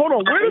don't know. But hold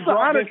on, where does the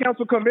honor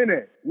council come in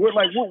at?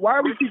 Why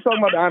are we keep talking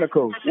about the honor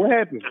code? What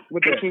happened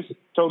with that? This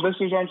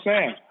is what I'm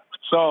saying.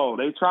 So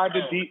they tried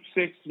to deep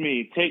six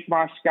me, take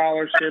my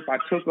scholarship. I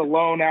took a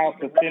loan out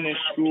to finish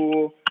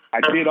school. I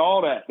did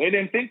all that. They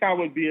didn't think I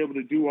would be able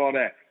to do all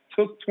that.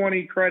 Took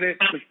 20 credits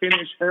to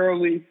finish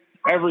early,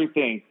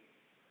 everything.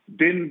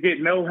 Didn't get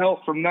no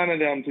help from none of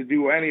them to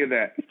do any of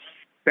that.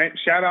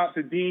 Shout out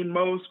to Dean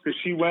Mose because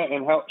she went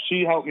and helped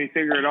me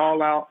figure it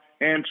all out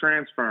and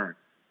transferring.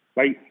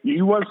 Like,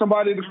 you want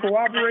somebody to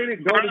corroborate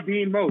it? Go to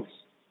Dean Mose.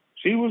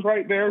 She was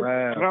right there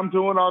when I'm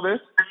doing all this.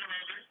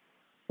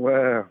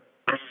 Wow.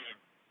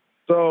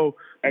 So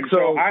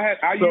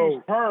I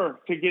used her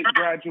to get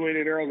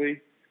graduated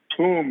early.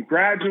 Boom,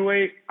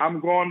 graduate. I'm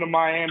going to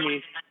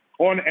Miami.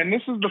 And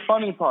this is the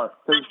funny part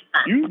because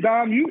you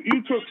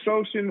took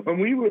social and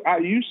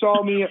you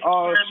saw me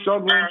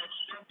struggling.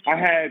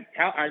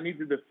 I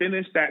needed to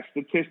finish that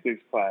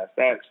statistics class.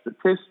 That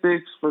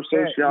statistics for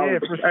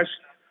sociology.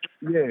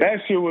 That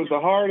shit was the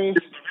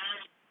hardest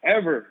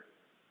ever.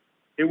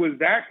 It was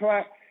that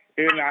class,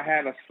 and I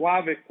had a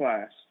Slavic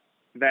class.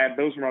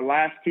 Those were my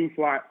last two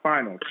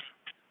finals.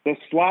 The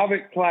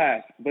Slavic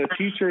class, the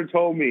teacher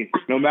told me,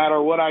 no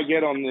matter what I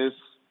get on this,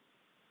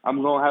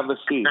 I'm going to have a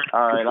C.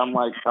 All right. I'm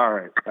like, all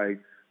right. Like,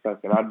 fuck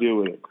it. I'll deal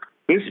with it.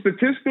 This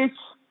statistics,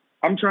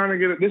 I'm trying to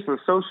get this is a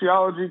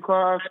sociology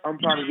class. I'm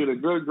trying to get a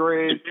good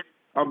grade.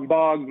 I'm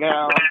bogged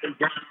down.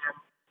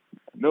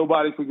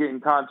 Nobody could get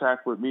in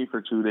contact with me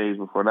for 2 days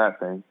before that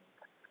thing.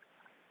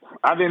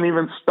 I didn't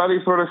even study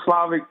for the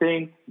Slavic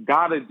thing.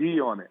 Got a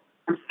D on it.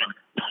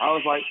 I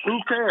was like, who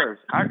cares?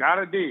 I got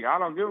a D. I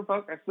don't give a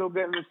fuck. I'm still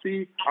getting a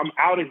C. I'm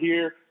out of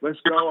here. Let's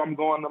go. I'm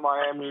going to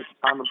Miami. It's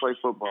time to play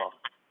football.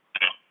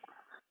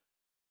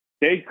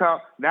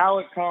 Now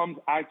it comes,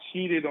 I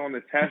cheated on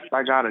the test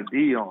I got a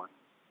D on.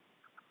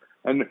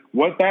 And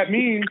what that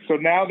means, so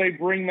now they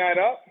bring that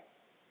up.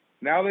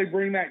 Now they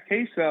bring that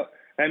case up.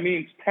 That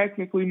means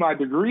technically my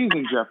degree's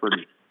in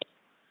jeopardy.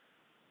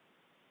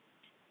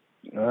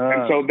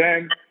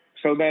 And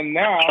so then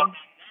now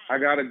I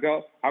got to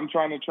go. I'm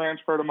trying to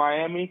transfer to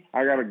Miami.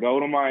 I got to go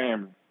to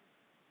Miami.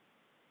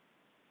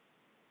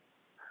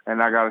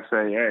 And I got to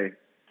say, hey,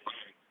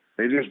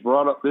 they just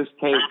brought up this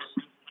case.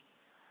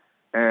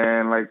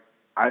 And, like,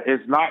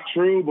 it's not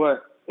true,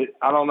 but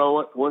I don't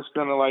know what's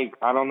going to,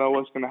 I don't know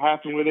what's going to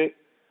happen with it.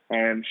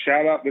 And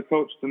shout out to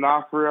Coach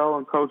D'Onofrio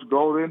and Coach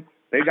Golden.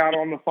 They got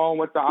on the phone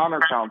with the Honor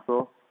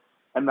Council.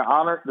 And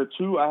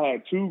I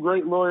had two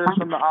great lawyers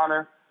from the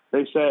Honor.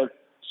 They said,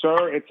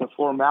 sir, it's a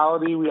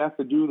formality. We have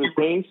to do the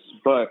case,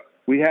 but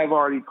we have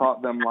already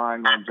caught them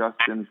lying on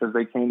Justin because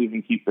they can't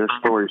even keep their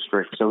story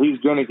straight. So he's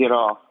going to get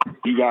off.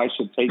 You guys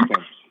should take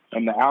him.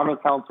 And the Honor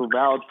Council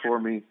vouched for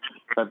me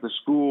that the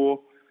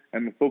school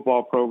and the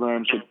football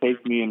program should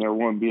take me and there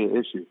won't be an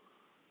issue.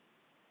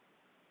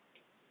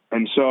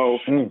 And so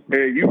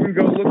you can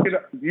go look it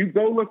up. You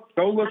go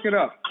look it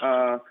up.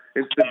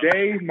 It's the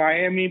day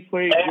Miami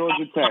played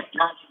Georgia Tech.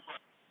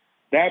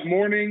 That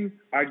morning,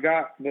 I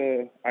got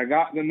the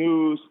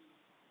news.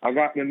 I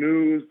got the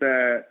news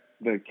that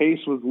the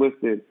case was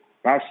lifted.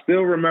 I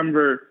still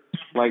remember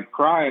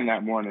crying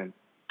that morning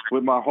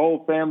with my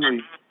whole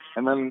family.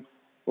 And then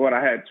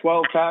I had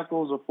 12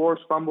 tackles, a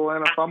forced fumble,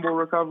 and a fumble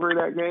recovery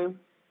that game.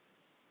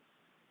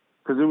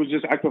 Because it was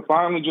just I could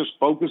finally just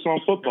focus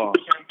on football.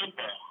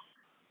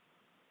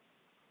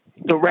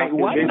 So, Ray,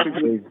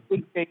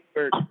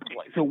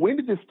 so when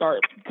did this start?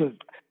 Because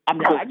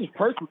I just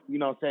personally,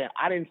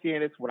 I didn't see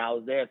this when I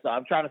was there, so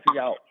I'm trying to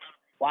figure out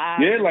why.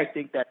 Yeah, I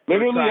think that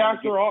literally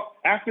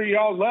after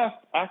y'all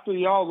left,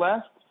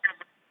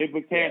 it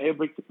became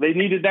they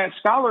needed that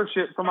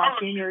scholarship for my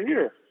senior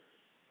year.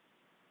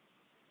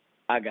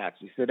 I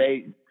got you. So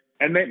they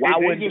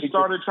just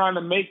started trying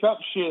to make up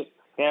shit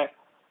that.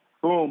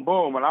 Boom,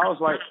 boom. And I was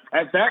like,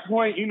 at that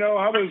point,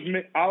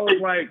 I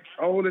was like,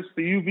 oh, this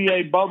the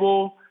UVA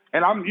bubble.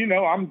 And I'm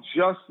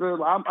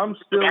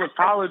still a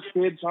college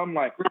kid. So I'm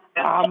like,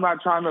 I'm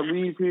not trying to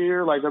leave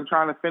here. I'm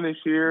trying to finish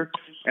here.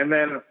 And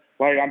then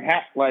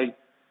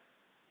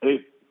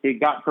it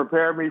got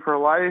prepared me for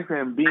life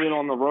and being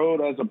on the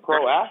road as a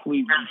pro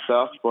athlete and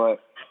stuff. But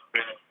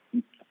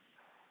at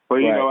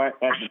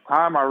the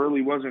time I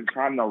really wasn't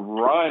trying to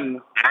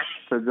run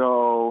to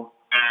go,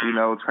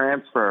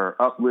 transfer,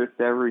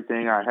 uplift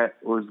everything I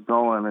was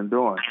going and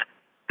doing.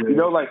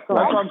 That's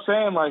what I'm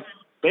saying.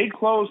 They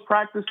closed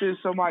practices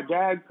so my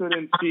dad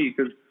couldn't see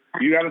because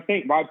you got to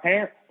think my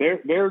parents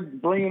they're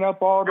bringing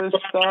up all this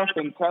stuff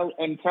and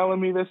telling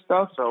me this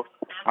stuff. So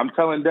I'm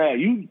telling Dad,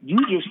 you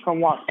just come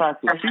watch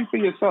practice. See for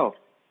yourself.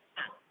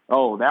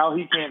 Oh, now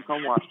he can't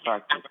come watch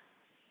practice.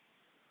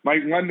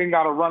 Mike London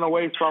got to run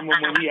away from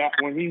him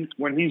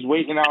when he's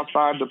waiting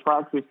outside the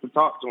practice to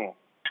talk to him.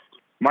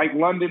 Mike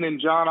London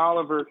and John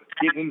Oliver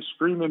getting in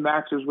screaming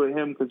matches with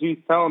him because he's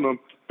telling them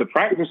the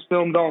practice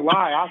film don't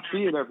lie. I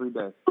see it every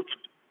day.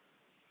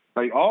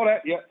 All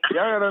that,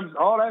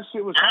 all that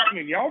shit was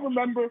happening. Y'all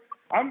remember?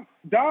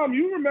 Dom.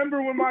 You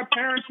remember when my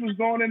parents was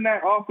going in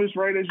that office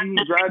right as you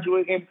was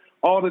graduating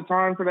all the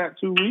time for that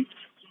 2 weeks?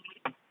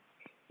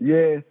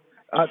 Yeah,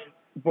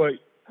 but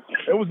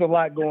it was a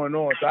lot going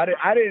on. So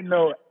I didn't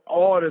know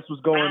all this was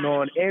going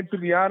on. And to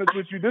be honest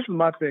with you, this is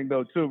my thing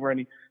though too,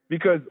 Rennie.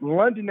 Because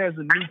London as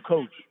a new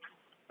coach,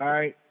 all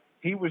right,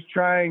 he was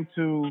trying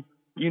to,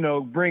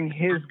 bring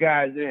his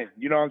guys in.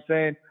 You know what I'm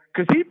saying?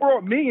 Because he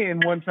brought me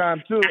in one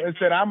time too and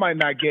said I might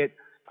not get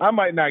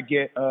invited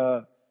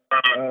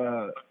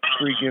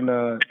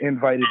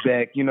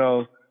back.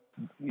 Yeah,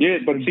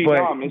 but see,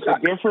 Tom, it's a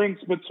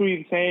difference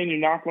between saying you're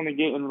not going to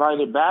get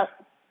invited back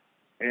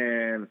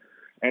and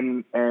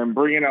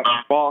bringing up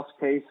false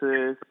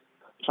cases.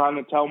 Trying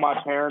to tell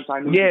my parents I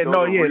need to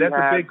go to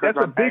rehab. That's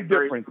a big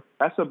difference.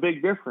 That's a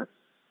big difference.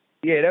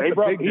 Yeah, that's a big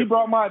difference. He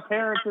brought my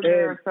parents in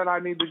there and said I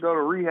need to go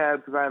to rehab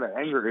because I had an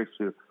anger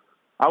issue.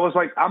 I was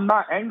like, I'm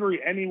not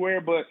angry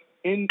anywhere but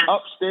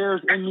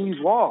upstairs in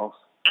these walls.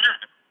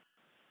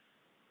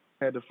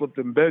 Had to flip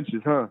them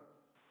benches, huh?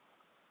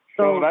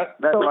 So I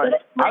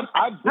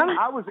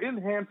was in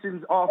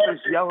Hampton's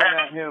office yelling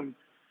at him,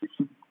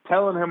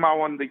 telling him I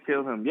wanted to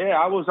kill him. Yeah,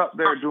 I was up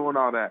there doing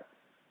all that.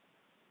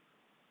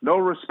 No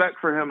respect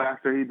for him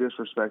after he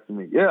disrespected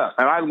me. Yeah,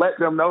 and I let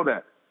them know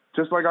that.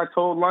 Just like I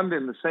told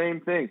London the same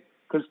thing.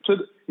 Because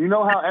you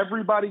know how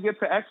everybody gets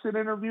an exit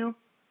interview?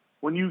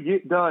 When you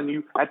get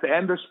done, at the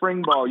end of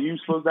spring ball, you're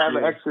supposed to have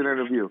an exit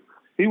interview.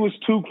 He was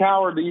too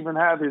coward to even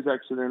have his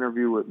exit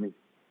interview with me.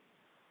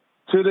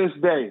 To this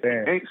day,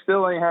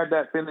 still ain't had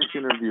that finish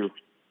interview.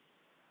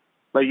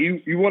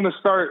 You want to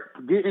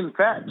start getting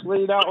facts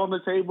laid out on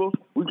the table?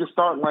 We can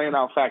start laying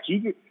out facts.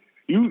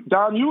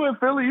 Don, you in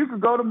Philly, you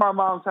could go to my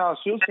mom's house.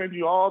 She'll send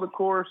you all the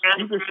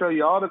She can show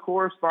you all the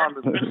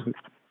correspondence.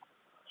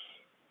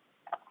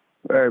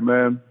 Hey,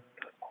 man.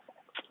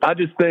 I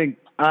just think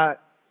I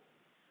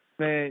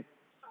think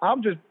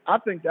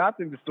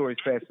the story's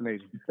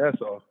fascinating. That's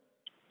all.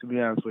 to be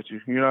honest with you.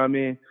 You know what I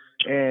mean?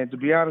 And to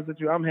be honest with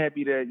you, I'm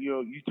happy that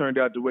you turned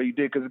out the way you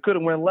did because it could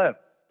have went left.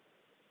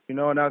 You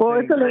know, and I well,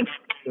 think it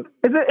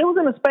was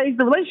in a space.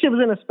 The relationship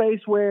was in a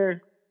space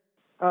where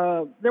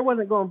there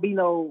wasn't going to be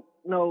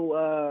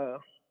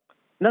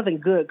nothing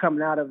good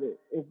coming out of it.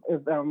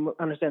 If I'm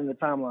understanding the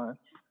timeline,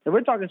 if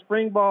we're talking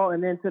spring ball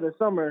and then to the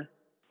summer,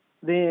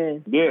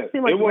 then it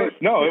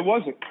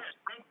wasn't.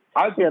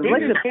 The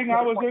biggest thing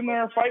I was in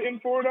there fighting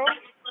for though,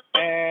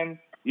 and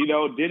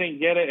didn't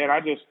get it, and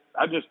I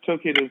just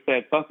took it and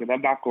said, fuck it,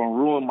 I'm not going to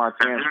ruin my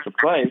chance to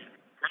play,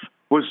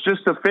 was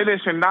just to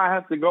finish and not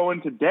have to go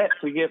into debt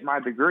to get my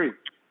degree.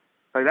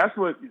 Like, that's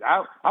what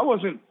I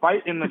wasn't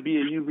fighting to be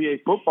a UVA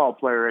football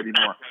player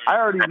anymore. I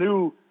already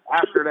knew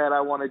after that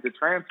I wanted to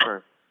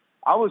transfer.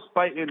 I was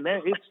fighting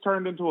then. It's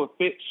turned into a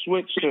fit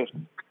switch to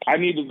I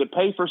needed to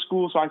pay for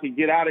school so I could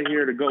get out of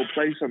here to go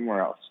play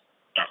somewhere else.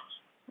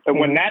 And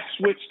when that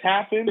switch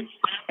happened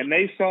and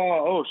they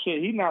saw, oh,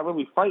 shit, he's not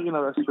really fighting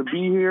us to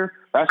be here,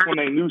 that's when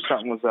they knew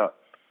something was up.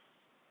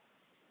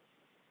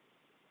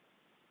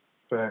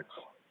 Facts.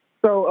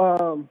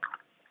 So,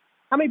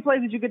 how many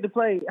plays did you get to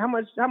play? How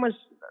much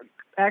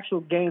actual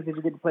games did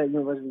you get to play at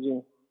University of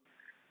Virginia?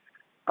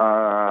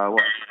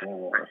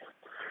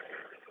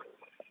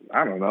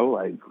 I don't know,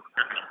 like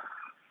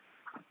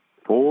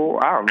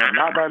 4. I don't know,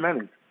 not that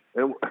many.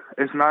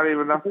 It's not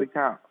even enough to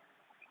count.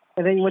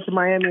 And then you went to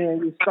Miami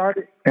and you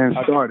started?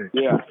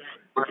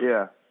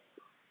 Yeah.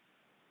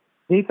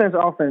 Defense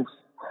or offense?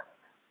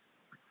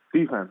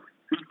 Defense.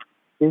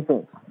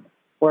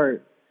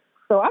 Word.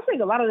 So I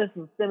think a lot of this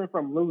is stemming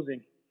from losing,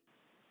 to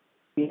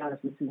be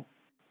honest with you.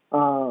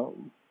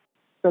 So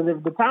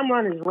if the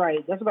timeline is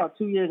right, that's about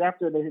 2 years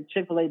after the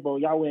Chick-fil-A Bowl.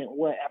 Y'all went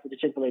what after the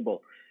Chick-fil-A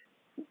Bowl?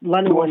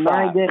 London won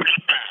 9 games.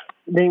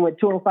 Then he went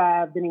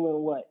 2-5. Then he went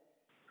what?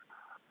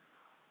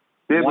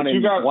 Yeah,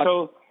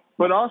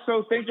 but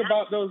also think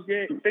about those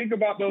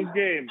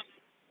games.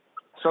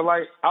 So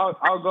like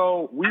I'll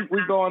go. We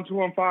go on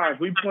 2-5.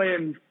 We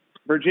playing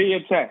Virginia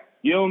Tech.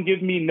 You don't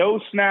give me no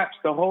snaps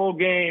the whole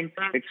game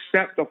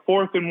except the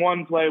 4th and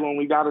 1 play when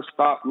we got to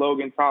stop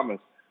Logan Thomas.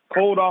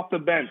 Cold off the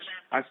bench.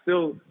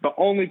 The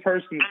only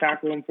person to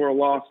tackle him for a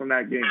loss in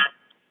that game.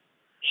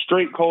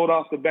 Straight cold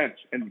off the bench,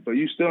 but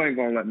you still ain't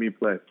gonna let me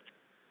play.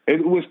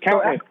 It was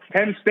counting.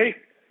 Penn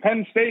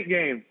State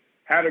game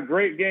had a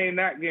great game.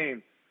 That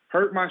game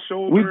hurt my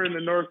shoulder in the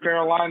North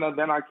Carolina.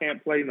 Then I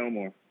can't play no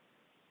more.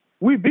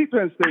 We beat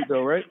Penn State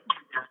though, right?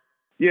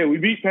 Yeah, we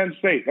beat Penn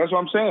State. That's what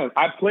I'm saying.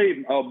 I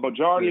played a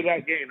majority of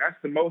that game.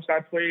 That's the most I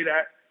played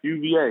at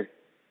UVA.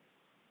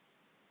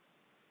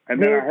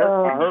 And then I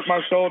hurt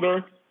my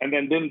shoulder, and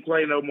then didn't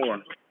play no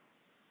more.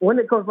 When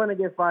did Coach Leonard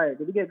get fired?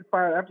 Did he get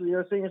fired after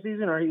your senior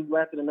season, or he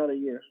lasted another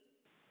year?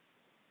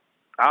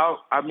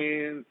 I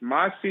mean,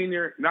 my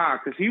senior,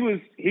 because he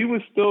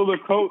was still the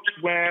coach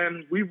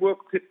when we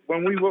whooped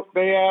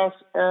their ass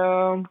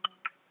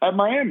at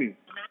Miami,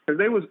 because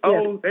they was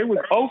 0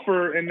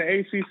 in the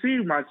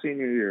ACC my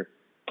senior year.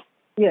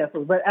 Yeah,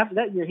 but after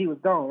that year he was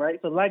gone,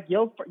 right? So like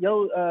your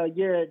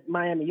year at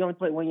Miami, you only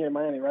played 1 year in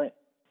Miami, right?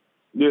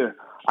 Yeah,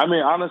 I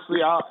mean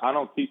honestly, I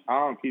don't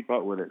keep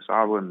up with it, so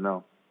I wouldn't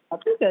know. I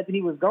think that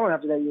he was gone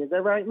after that year. Is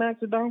that right,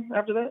 Max or Dom?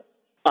 After that?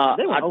 I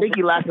think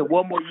he lasted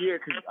 1 more year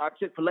because our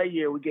Chick-fil-A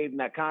year, we gave him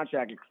that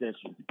contract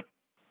extension.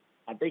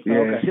 I think he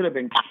should have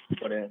been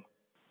for that.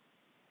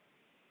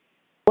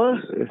 Well,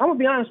 I'm going to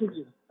be honest with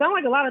you. Sound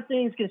like a lot of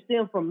things can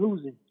stem from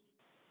losing.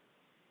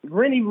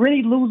 Rennie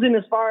losing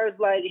as far as,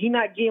 like, he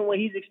not getting what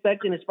he's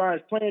expecting as far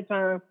as playing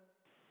time,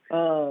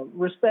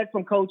 respect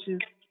from coaches,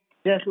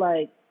 just,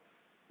 like,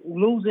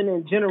 losing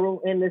in general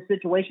in this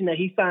situation that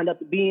he signed up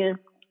to be in.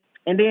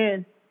 And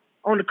then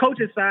on the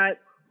coach's side,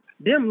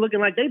 them looking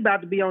like they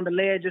about to be on the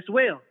ledge as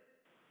well.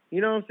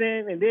 You know what I'm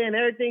saying? And then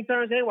everything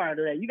turns haywire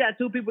to that. You got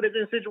two people that's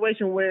in a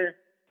situation where,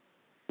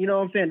 you know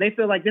what I'm saying, they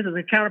feel like this is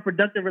a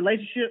counterproductive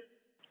relationship.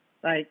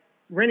 Like,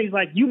 Rennie's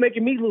like, you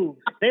making me lose.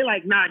 They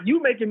like, nah,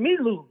 you making me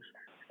lose.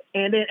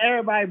 And then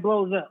everybody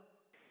blows up.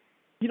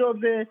 You know what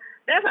I'm saying?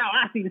 That's how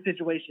I see the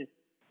situation.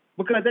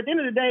 Because at the end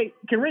of the day,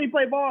 can Rennie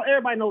play ball?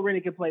 Everybody knows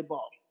Rennie can play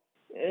ball.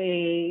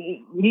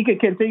 He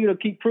could continue to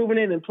keep proving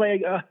it and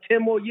play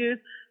 10 more years.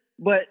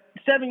 But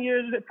 7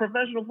 years as a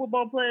professional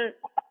football player,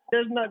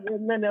 there's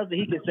nothing else that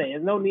he can say.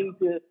 There's no need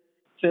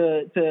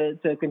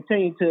to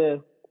continue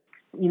to,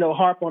 you know,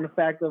 harp on the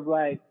fact of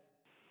like,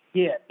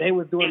 yeah, they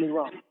was doing me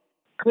wrong.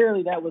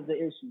 Clearly, that was the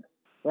issue,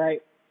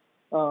 right?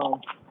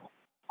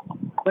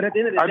 But at the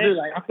end of the day,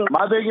 like, I feel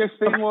my biggest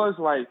thing was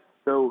like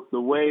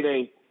the way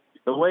they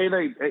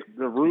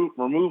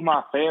remove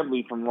my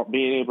family from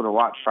being able to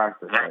watch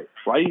practice. Like,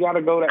 why you got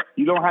to go that?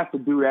 You don't have to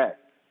do that.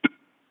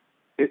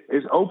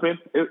 It's open.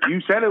 You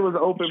said it was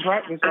an open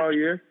practice all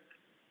year.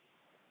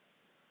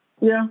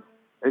 Yeah.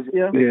 There's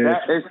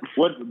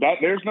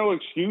no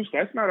excuse.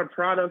 That's not a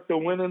product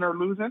of winning or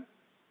losing.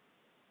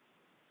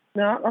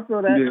 No, I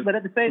feel that. Yeah. But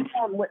at the same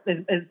time,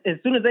 as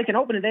soon as they can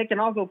open it, they can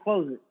also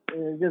close it.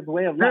 It's just a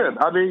way of life.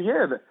 Yeah, I mean,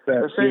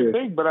 the same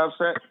thing. But I've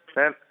said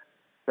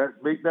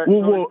that make that.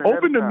 Well,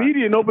 open to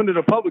media and open to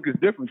the public is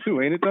different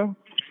too, ain't it though?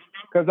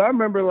 Because I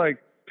remember like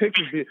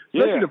pictures,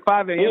 especially the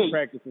 5 a.m.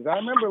 practices. I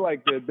remember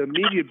like the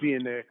media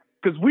being there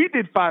because we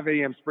did 5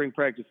 a.m. spring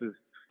practices,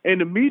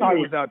 and the media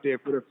was out there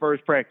for the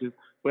first practice.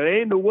 But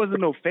there wasn't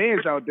no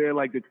fans out there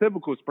like the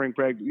typical spring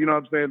practice. You know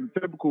what I'm saying?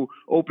 The typical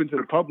open to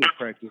the public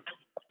practice.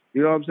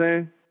 You know what I'm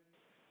saying?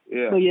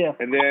 Yeah. So, yeah.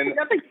 And then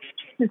I think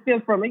it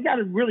stems from you got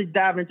to really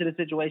dive into the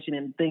situation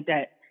and think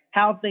that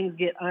how things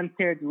get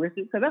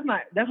uncharacteristic, because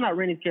that's not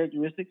Rennie's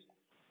characteristics.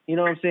 You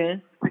know what I'm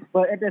saying?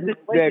 But at that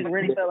situation,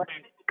 Rennie felt like,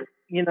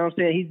 you know what I'm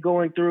saying, he's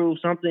going through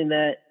something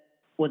that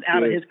was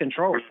out of his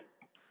control,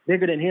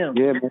 bigger than him.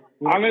 Yeah, man.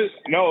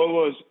 It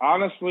was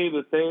honestly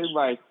the thing,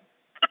 like,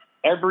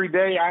 every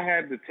day I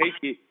had to take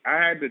it. I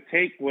had to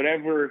take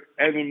whatever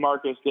Evan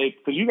Marcus gave.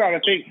 Because you got to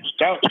think,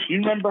 you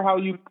remember how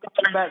you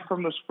came back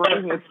from the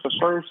spring? It's the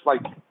first,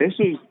 like, this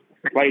is,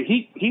 like,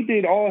 he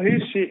did all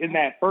his shit in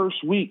that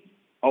first week.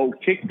 Oh,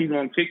 kick me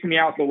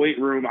out the weight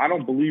room. I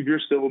don't believe you're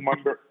still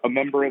a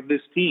member of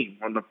this team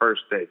on the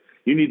first day.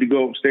 You need to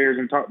go upstairs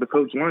and talk to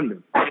Coach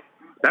London.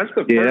 That's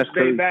the first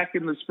day back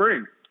in the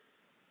spring.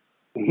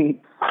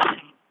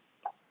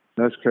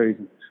 That's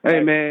crazy.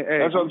 Hey, man. Hey,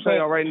 that's what I'm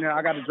saying right now.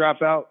 I got to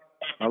drop out.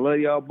 I love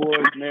y'all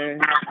boys, man. You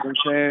know what I'm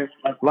saying?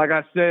 Like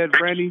I said,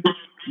 Rennie,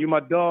 you my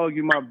dog.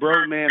 You my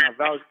bro, man. I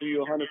vouch for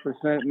you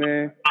 100%,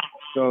 man.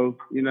 So,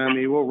 you know what I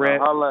mean? We'll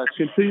wrap.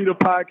 Continue the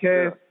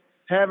podcast. Yeah.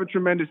 Have a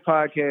tremendous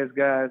podcast,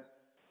 guys.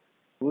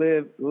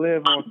 Live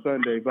on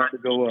Sunday. About to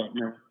go up,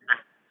 man.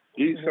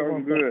 Eat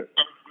something good.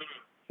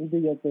 You do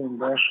your thing,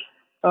 bro.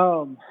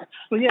 So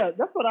yeah,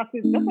 that's what I see.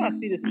 That's how I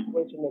see the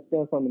situation that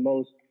stems from the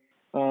most.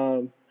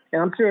 And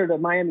I'm sure the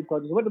Miami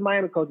coaches. What do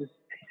Miami coaches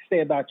say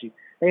about you?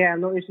 They have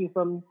no issues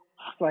from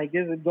like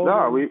this is going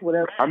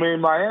whatever. I mean,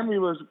 Miami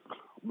was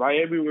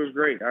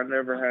great. I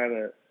never had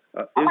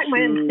a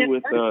issue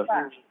with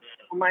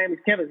Miami's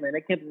campus, man.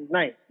 That campus is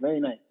nice, very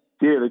nice.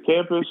 Yeah, the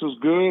campus was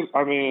good.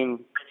 I mean,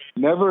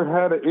 never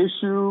had an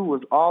issue.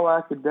 Was all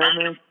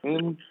academic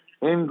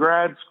in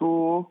grad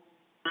school.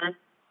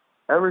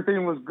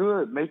 Everything was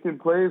good. Making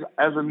plays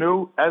as the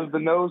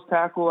nose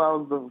tackle. I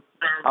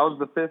was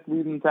the fifth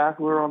leading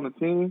tackler on the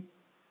team.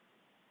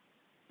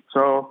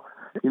 So,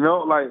 you know,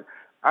 like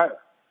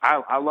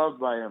I love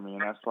Miami,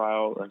 and that's why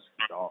I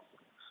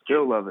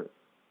still love it.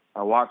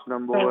 I watch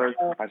them boys.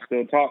 I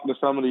still talk to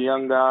some of the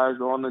young guys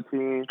on the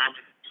team.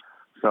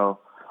 So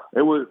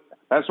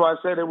that's why I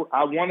said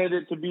I wanted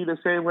it to be the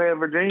same way in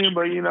Virginia,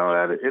 but you know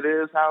that it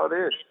is how it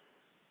is.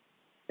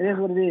 It is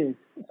what it is.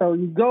 So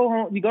you go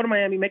home, you go to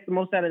Miami, make the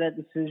most out of that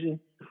decision.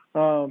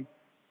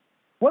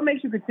 What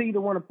makes you continue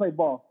to want to play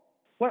ball?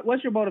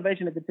 What's your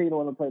motivation to continue to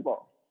want to play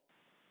ball?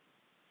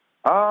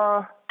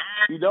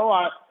 You know,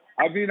 I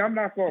mean, I'm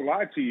not gonna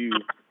lie to you.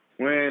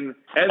 When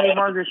Evan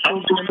Marcus showed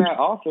me in that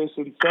office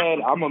and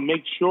said, "I'm gonna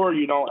make sure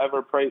you don't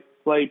ever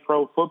play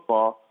pro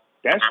football,"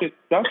 that shit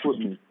stuck with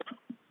me.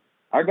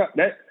 I got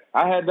that.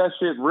 I had that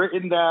shit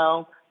written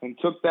down and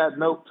took that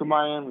note to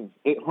Miami.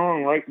 It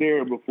hung right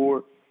there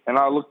before, and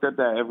I looked at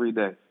that every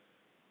day.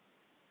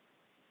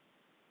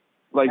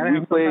 Like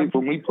when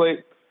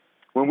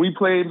we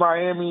played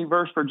Miami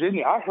versus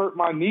Virginia, I hurt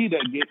my knee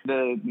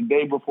the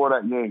day before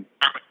that game.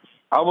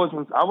 I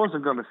wasn't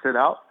gonna sit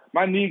out.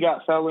 My knee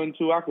fell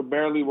into. I could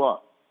barely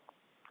walk.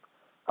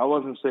 I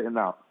wasn't sitting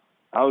out.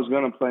 I was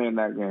gonna play in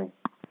that game.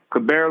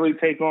 Could barely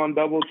take on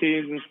double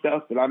teams and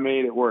stuff, but I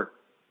made it work.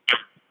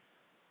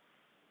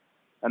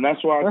 And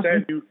that's why I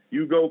said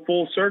you go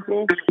full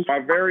circle. My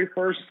very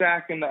first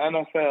sack in the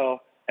NFL,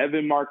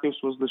 Evan Marcus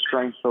was the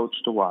strength coach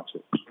to watch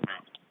it.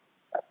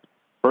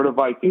 For the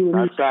Vikings,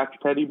 I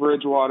sacked Teddy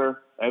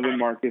Bridgewater. Evan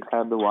Marcus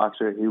had to watch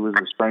it. He was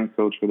the strength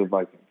coach for the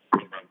Vikings.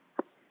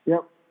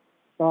 Yep.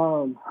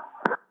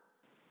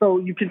 So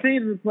you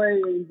continue to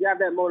play and you have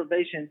that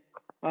motivation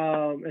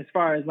as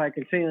far as like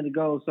continuing to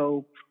go.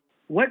 So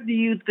what do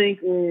you think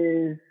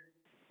is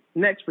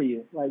next for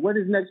you? Like what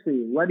is next for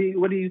you? What do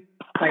you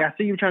like? I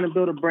see you trying to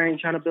build a brand,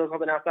 trying to build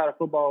something outside of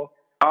football.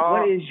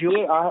 What is your?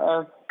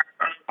 Yeah,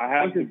 I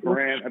have the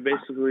brand.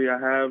 Basically, I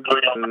have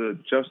the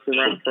Just the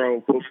Right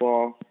Pro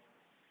Football.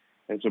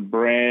 It's a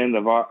brand.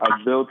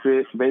 I built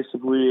it.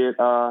 Basically,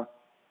 I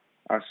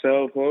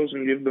sell clothes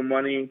and give the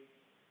money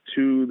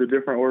to the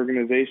different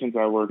organizations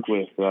I work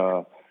with.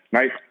 So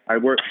right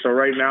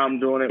now I'm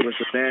doing it with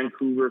the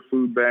Vancouver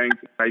Food Bank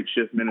Night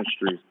Shift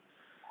Ministries.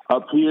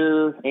 Up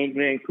here in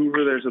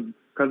Vancouver,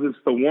 because it's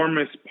the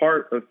warmest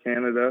part of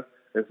Canada,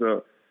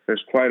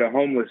 there's quite a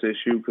homeless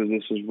issue because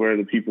this is where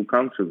the people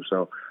come to.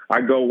 So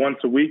I go once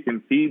a week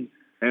and feed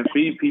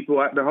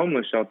people at the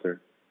homeless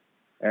shelter.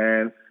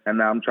 And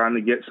now I'm trying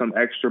to get some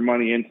extra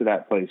money into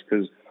that place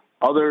because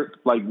other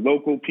like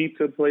local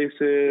pizza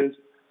places,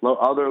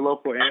 other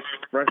local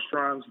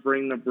restaurants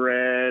bring the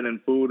bread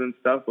and food and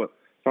stuff, but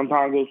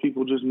sometimes those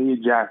people just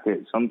need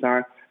jackets.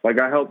 Sometimes,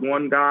 like I helped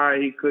one guy,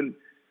 he couldn't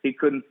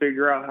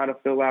figure out how to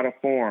fill out a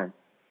form,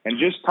 and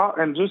just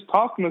talking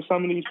to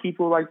some of these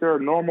people like they're a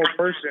normal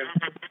person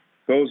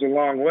goes a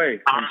long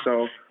way. And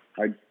so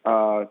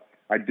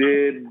I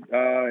did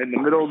in the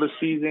middle of the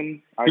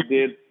season.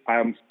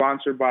 I'm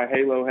sponsored by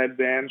Halo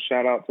Headband.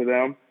 Shout out to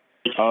them.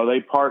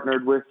 they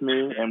partnered with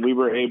me, and we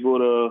were able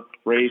to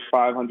raise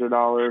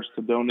 $500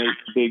 to donate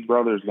to Big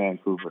Brothers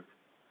Vancouver.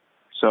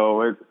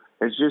 So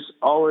it's just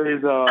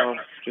always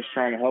just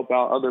trying to help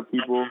out other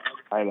people.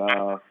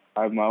 I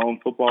have my own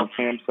football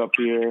camps up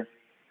here.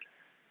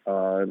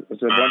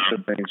 It's a bunch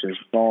of things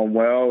just going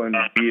well, and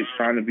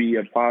trying to be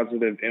a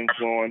positive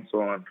influence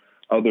on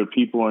other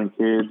people and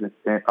kids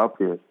up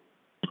here.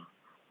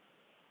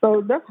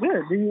 So that's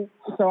good.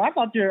 So I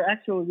thought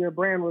your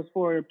brand was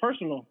for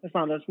personal. It's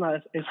not.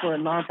 It's for a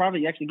nonprofit.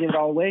 You actually give it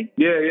all away.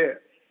 Yeah.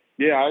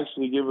 I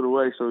actually give it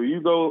away. So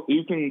you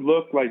can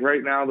look, like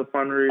right now the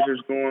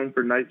fundraiser's going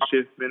for Night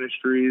Shift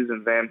Ministries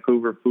and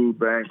Vancouver Food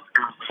Bank.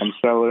 I'm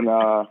selling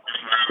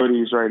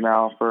hoodies right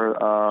now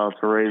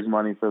to raise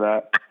money for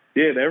that.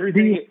 Yeah,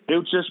 everything.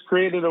 It just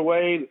created a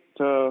way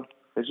to.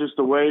 It's just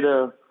a way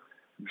to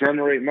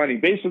generate money.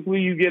 Basically,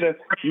 you get a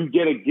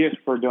gift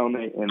for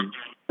donating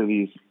to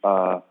these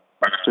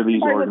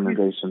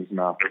organizations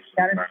now.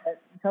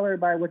 Tell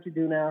everybody what you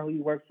do now, who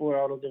you work for,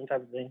 all those different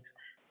types of things.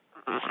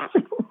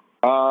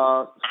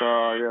 So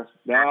I guess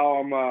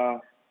now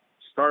I'm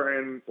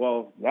starting.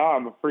 Well, now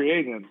I'm a free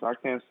agent, so I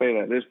can't say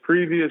that. This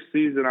previous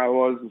season, I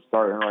was the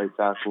starting right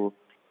tackle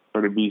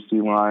for the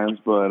BC Lions,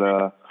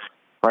 but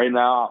right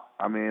now,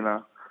 I mean,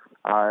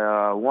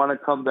 I want to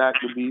come back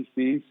to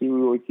BC, see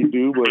what we can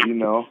do, but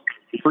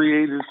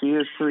free agency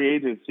is free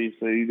agency,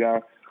 so you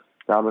got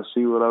to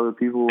see what other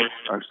people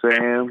are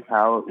saying,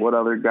 what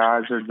other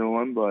guys are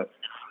doing. But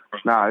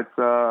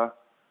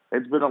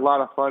it's been a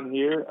lot of fun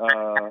here.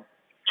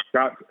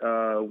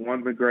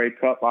 Won the Grey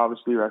Cup.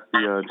 Obviously, that's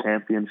the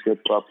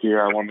championship up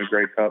here. I won the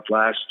Grey Cup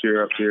last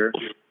year up here.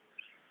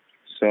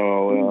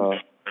 So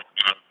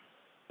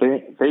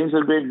things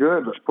have been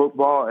good,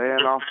 football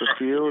and off the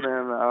field,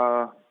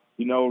 and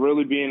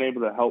really being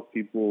able to help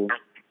people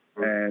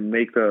and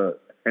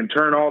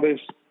turn all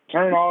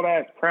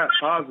that crap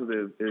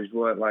positive is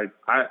what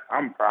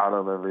I'm proud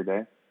of every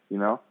day.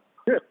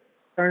 Good.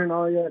 Turning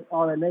all that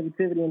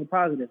negativity into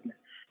positiveness.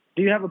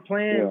 Do you have a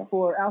plan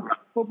for outside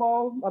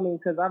football? I mean,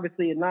 because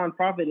obviously a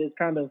nonprofit is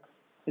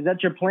is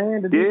that your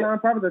plan to do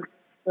nonprofit,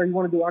 or you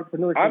want to do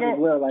entrepreneurship as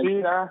well?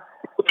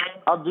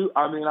 I'll do.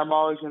 I mean, I'm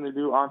always going to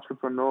do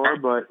entrepreneur,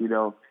 but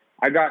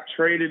I got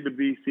traded to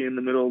BC in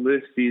the middle of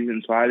this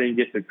season, so I didn't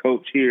get to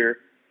coach here.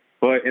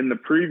 But in the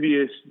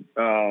previous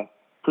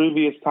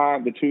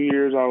time, the 2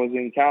 years I was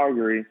in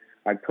Calgary,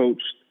 I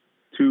coached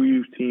 2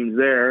 youth teams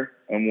there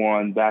and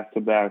won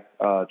back-to-back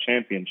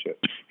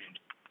championships.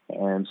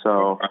 And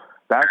so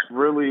that's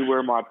really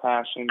where my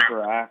passion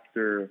for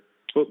after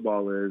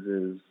football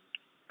is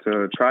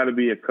to try to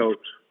be a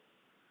coach.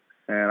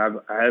 And I've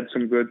had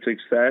some good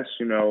success.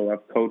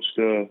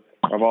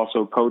 I've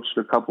also coached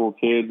a couple of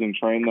kids and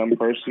trained them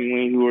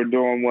personally who are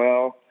doing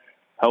well,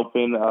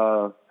 helping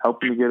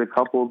to get a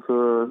couple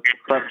to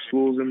prep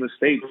schools in the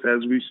States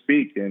as we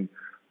speak, and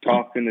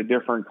talking to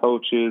different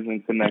coaches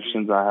and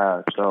connections I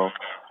have. So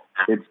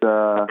it's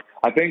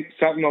I think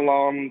something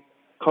along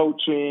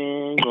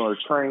coaching or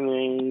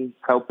training,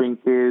 helping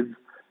kids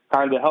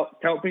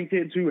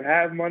who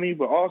have money,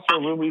 but also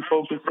really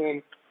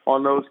focusing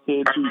on those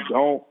kids who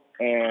don't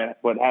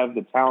but have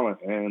the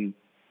talent. And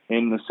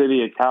in the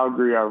city of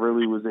Calgary, I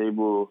really was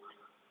able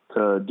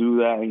to do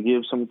that and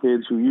give some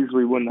kids who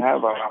usually wouldn't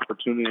have an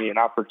opportunity,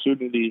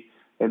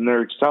 and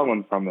they're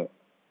excelling from it.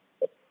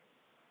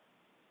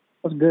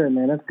 That's good,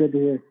 man. That's good to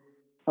hear.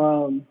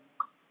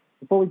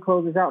 Before we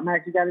close this out,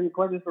 Max, you got any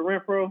questions for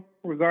Renfro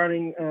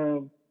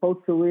regarding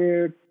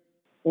post-career,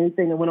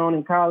 anything that went on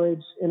in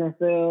college,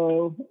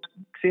 NFL,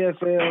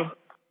 CFL?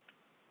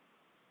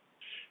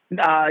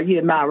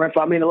 Renfro.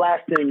 I mean, the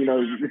last thing,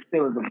 this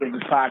thing was a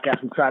business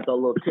podcast. We tried to throw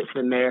little tips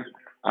in there.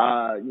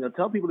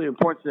 Tell people the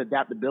importance of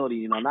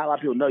adaptability. Not a lot of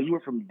people know you were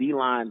from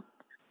D-line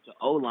to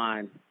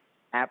O-line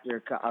from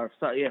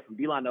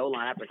D-line to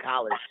O-line after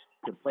college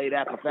to play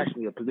that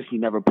professionally, a position you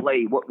never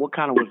played. What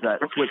kind of was that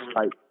switch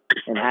like,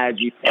 and how did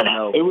you, did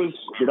all the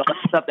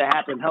stuff that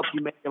happened help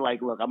you make it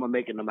like, look, I'm going to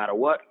make it no matter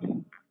what?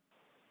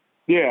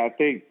 Yeah, I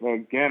think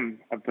you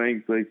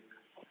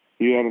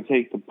got to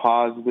take the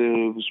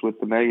positives with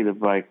the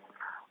negative.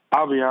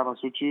 I'll be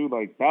honest with you,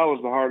 that was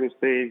the hardest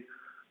thing.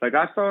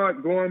 I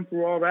thought going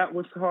through all that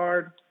was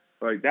hard.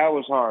 That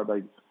was hard.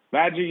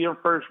 Imagine your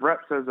first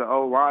reps as an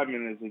O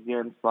lineman is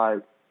against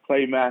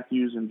Clay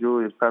Matthews and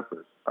Julius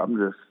Peppers.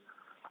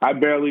 I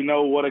barely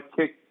know what a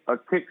kick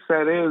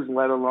set is,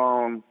 let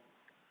alone,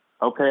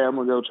 okay, I'm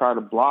gonna go try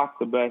to block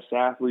the best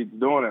athletes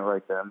doing it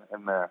right then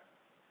and there.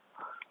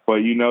 But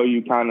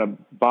you kind of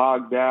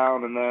bog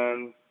down, and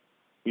then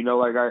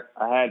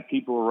I had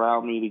people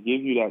around me to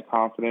give you that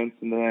confidence,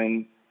 and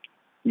then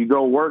you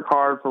go work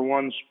hard for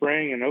one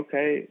spring, and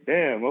okay,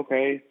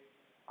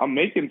 I'm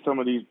making some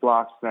of these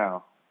blocks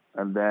now,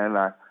 and then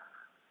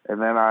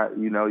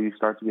you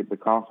start to get the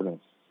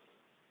confidence.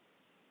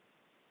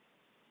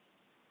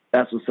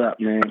 That's what's up,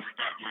 man.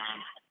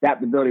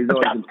 Adaptability is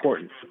always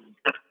important.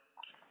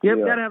 Yep,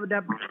 you gotta have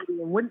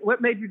adaptability. And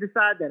what made you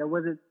decide that? Or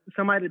was it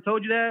somebody that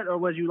told you that, or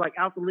was you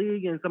out the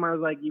league and somebody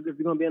was like, if you're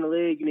gonna be in the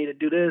league, you need to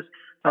do this?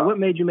 What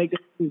made you make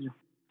that decision?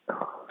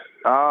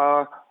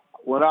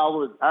 When I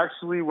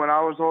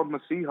was on the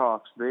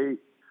Seahawks,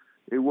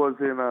 it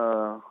wasn't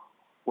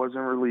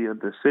really a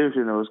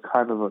decision. It was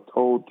kind of a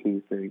told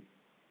to thing.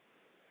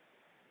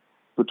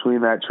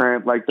 Between that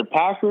like the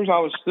Packers, I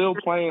was still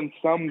playing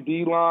some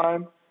D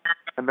line,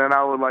 and then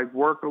I would like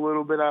work a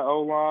little bit at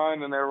O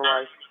line, and they were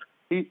like,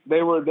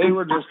 they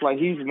were just like,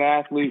 he's an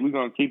athlete, we're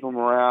gonna keep him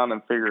around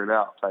and figure it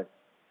out type.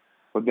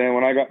 But then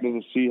when I got to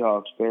the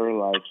Seahawks, they were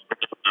like,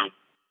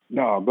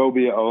 no, go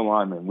be an O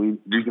lineman.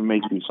 We can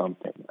make you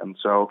something. And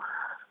so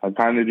I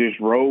kind of just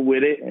roll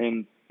with it,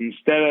 and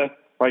instead of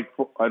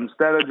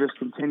just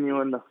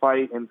continuing to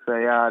fight and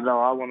say, no,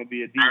 I want to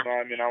be a D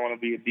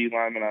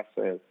lineman, I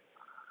said,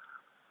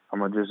 I'm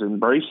gonna just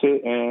embrace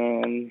it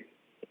and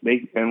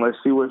let's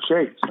see what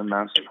shakes, and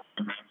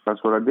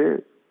that's what I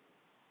did.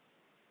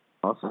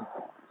 Awesome.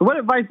 So, what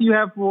advice do you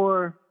have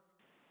for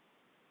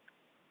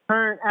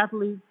current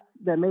athletes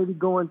that may be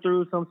going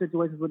through some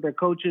situations with their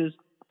coaches,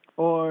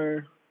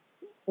 or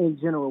in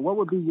general? What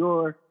would be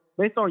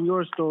based on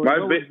your story?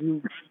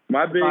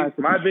 My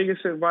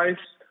biggest advice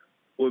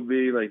would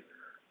be like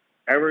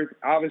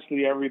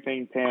obviously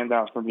everything panned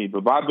out for me,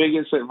 but my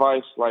biggest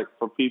advice like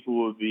for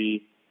people would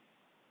be.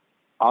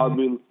 I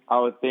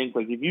would think,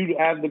 like, if you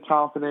have the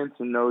confidence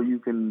and know you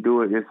can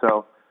do it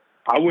yourself,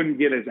 I wouldn't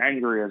get as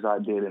angry as I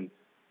did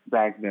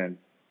back then.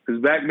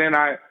 Because back then,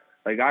 I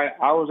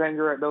was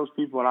angry at those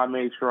people, and I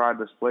made sure I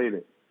displayed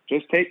it.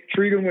 Just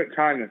treat them with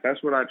kindness.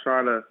 That's what I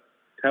try to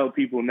tell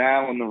people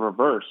now in the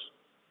reverse.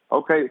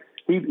 Okay,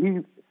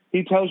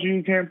 he tells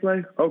you can't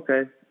play?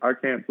 Okay, I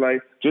can't play.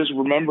 Just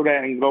remember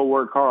that and go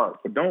work hard.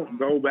 But don't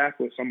go back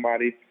with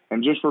somebody,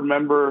 and just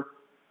remember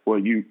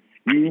what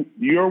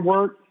your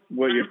work,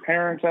 what your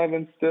parents have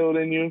instilled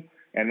in you,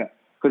 and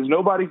because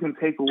nobody can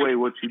take away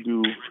what you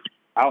do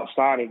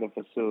outside of the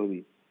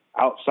facility,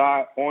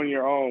 outside on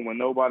your own when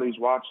nobody's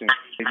watching.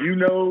 If you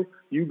know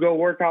you go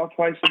work out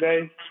twice a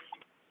day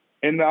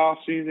in the off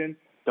season,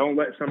 don't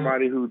let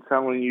somebody who's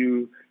telling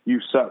you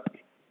suck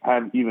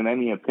have even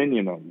any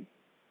opinion on you.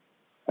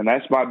 And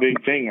that's my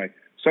big thing. Like,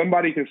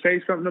 somebody can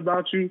say something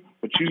about you,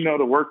 but you know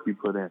the work you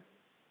put in.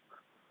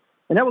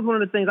 And that was one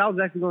of the things I was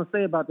actually going to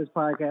say about this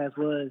podcast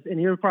was,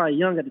 and you were probably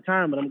young at the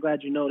time, but I'm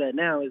glad you know that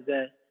now, is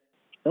that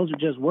those are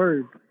just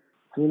words.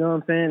 You know what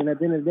I'm saying? And at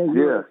the end of the day,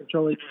 you're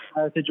controlling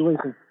the entire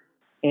situation.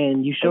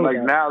 And you show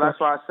that. Now, that's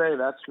why I say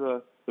that's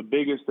the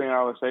biggest thing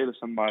I would say to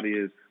somebody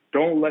is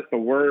don't let the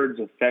words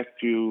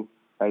affect you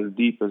as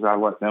deep as I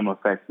let them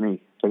affect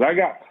me. Because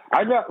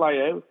I got like,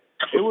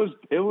 it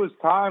was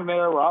time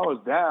there where I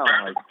was down.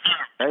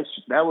 Like,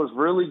 that was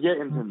really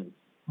getting to me.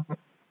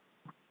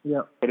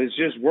 Yeah. But it's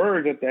just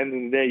words at the end of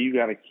the day. You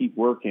got to keep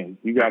working.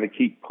 You got to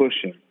keep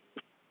pushing.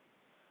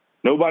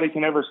 Nobody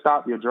can ever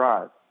stop your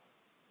drive.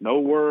 No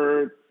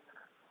word.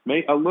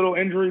 A little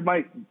injury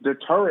might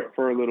deter it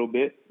for a little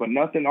bit, but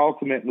nothing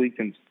ultimately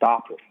can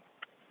stop it.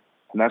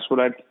 And that's what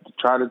I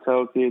try to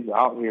tell kids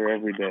out here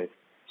every day.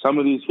 Some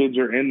of these kids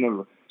are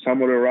in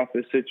some of the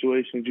roughest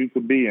situations you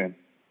could be in.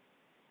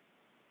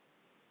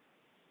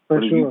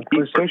 But if you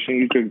keep pushing,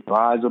 you can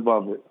rise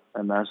above it.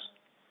 And that's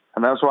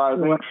why I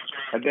think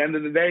at the end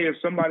of the day, if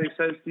somebody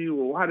says to you,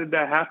 well, why did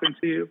that happen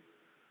to you?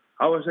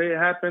 I would say it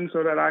happened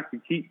so that I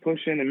could keep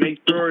pushing and make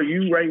sure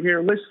you right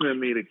here listen to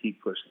me to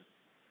keep pushing.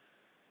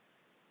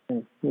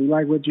 We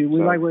like what you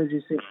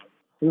said.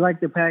 We like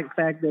the fact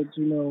that,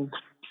 you know,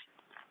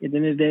 at the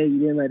end of the day, you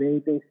didn't let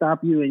anything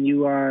stop you, and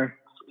you are,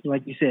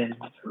 like you said,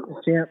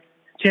 a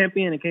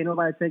champion, and can't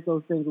nobody take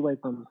those things away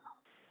from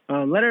you.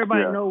 Let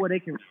everybody know where they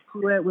can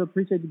do that. We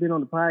appreciate you being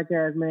on the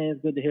podcast, man.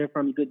 It's good to hear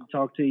from you. Good to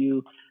talk to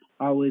you.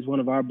 Always one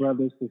of our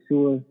brothers for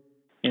sure.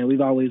 And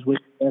we've always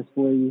wished the best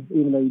for you,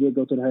 even though you did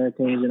go to the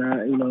Hurricanes.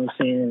 And you know what I'm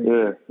saying?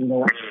 Yeah. You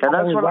know, and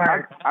that's what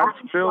I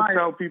still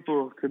tell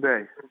people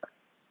today.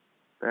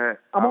 That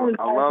I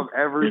love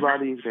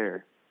everybody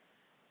there.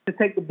 To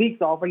take the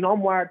beaks off. You know,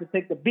 I'm wired to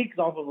take the beaks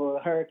off of a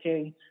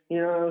hurricane.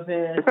 You know what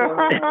I'm saying?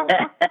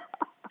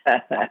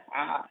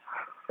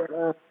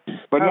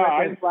 But no,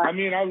 I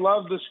mean, I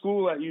love the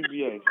school at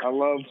UVA. I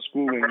love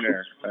schooling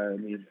there. I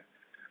mean,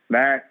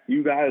 Matt,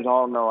 you guys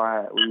all know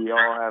we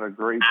all had a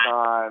great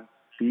time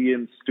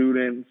being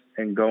students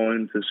and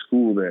going to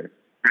school there.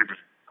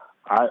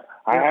 I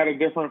had a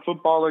different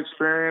football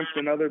experience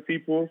than other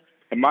people,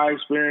 and my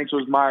experience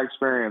was my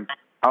experience.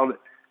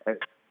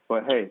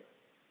 But hey,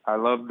 I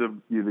love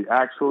the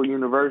actual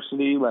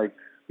university. Like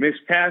Miss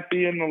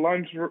Kathy in the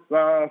lunch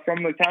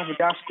from the Catholic,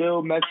 I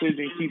still message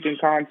and keep in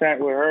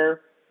contact with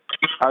her.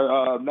 I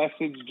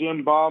messaged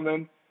Jim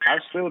Ballman. I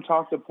still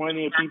talk to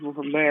plenty of people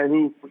from there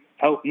who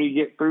helped me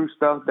get through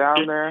stuff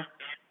down there.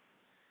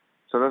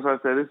 So that's what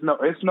I said.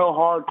 It's no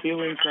hard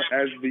feelings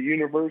as the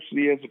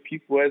university, as the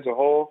people as a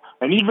whole,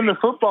 and even the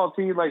football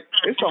team. Like,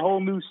 it's a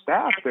whole new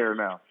staff there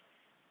now.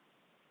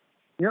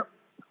 Yep.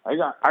 I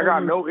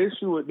got no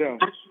issue with them.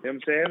 You know what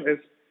I'm saying?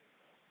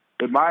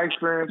 My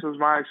experience was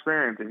my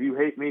experience. If you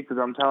hate me because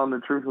I'm telling the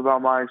truth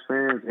about my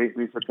experience, hate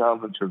me for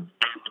telling the truth.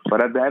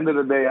 But at the end of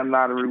the day, I'm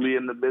not really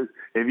in the business.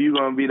 If you're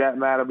going to be that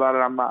mad about it,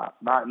 I'm not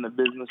in the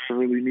business to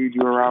really need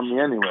you around me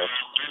anyway.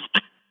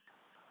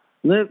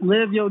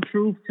 Live your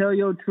truth. Tell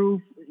your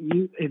truth.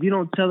 If you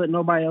don't tell it,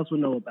 nobody else will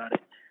know about it.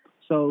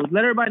 So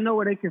let everybody know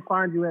where they can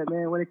find you at,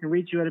 man. Where they can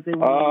reach you at if they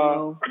want to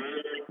know.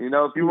 You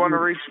know, if you want to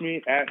reach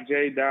me at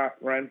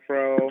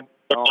j.renfro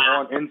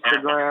on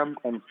Instagram,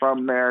 and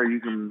from there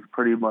you can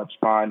pretty much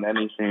find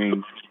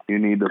anything you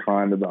need to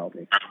find about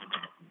me.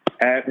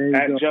 At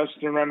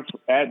Justin Renfro,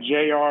 at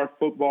JR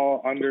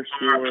Football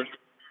 _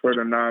 for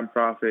the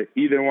nonprofit.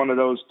 Either one of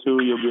those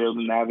two, you'll be able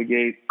to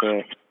navigate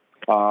to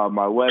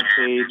my web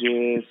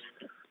pages.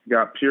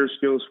 Got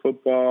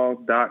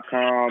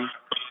PureSkillsFootball.com.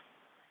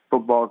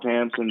 Football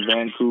camps in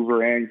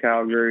Vancouver and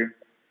Calgary.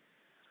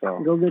 So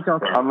go get y'all.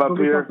 I'm up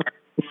here.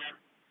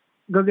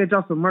 Go get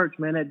y'all some merch,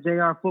 man. That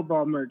JR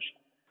Football merch.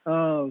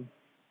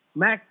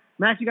 Max,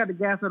 you got the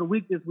gas of the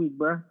week this week,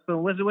 bro. So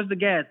what's the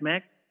gas,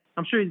 Max?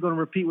 I'm sure he's going to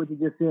repeat what you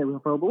just said,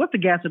 bro. But what's the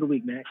gas of the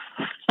week, Max?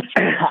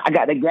 I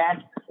got the gas.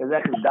 Is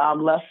that because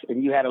Dom left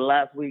and you had it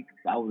last week?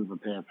 I wasn't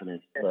prepared for this,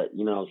 but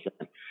you know what I'm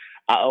saying.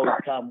 I always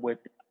come with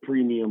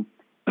premium.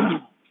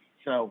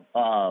 So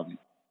all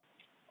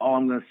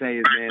I'm going to say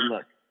is, man,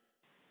 look,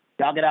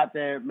 y'all get out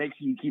there, make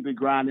sure you keep it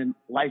grinding.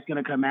 Life's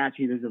going to come at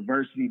you. There's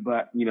adversity,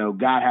 but, you know,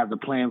 God has a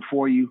plan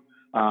for you.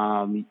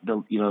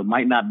 It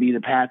might not be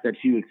the path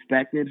that you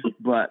expected,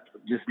 but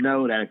just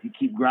know that if you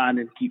keep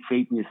grinding, keep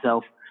faith in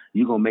yourself,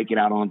 you're going to make it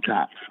out on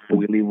top. And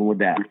we leave them with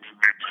that.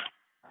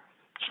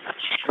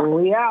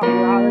 We out.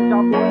 I'll let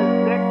y'all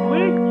boys next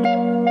week.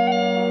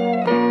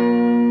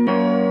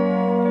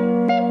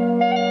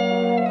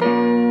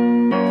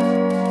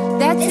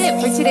 That's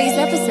it for today's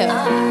episode.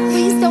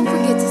 Please don't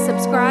forget to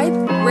subscribe,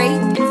 rate,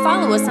 and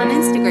follow us on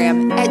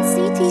Instagram at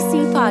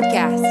CTC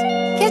Podcast.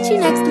 Catch you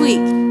next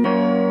week.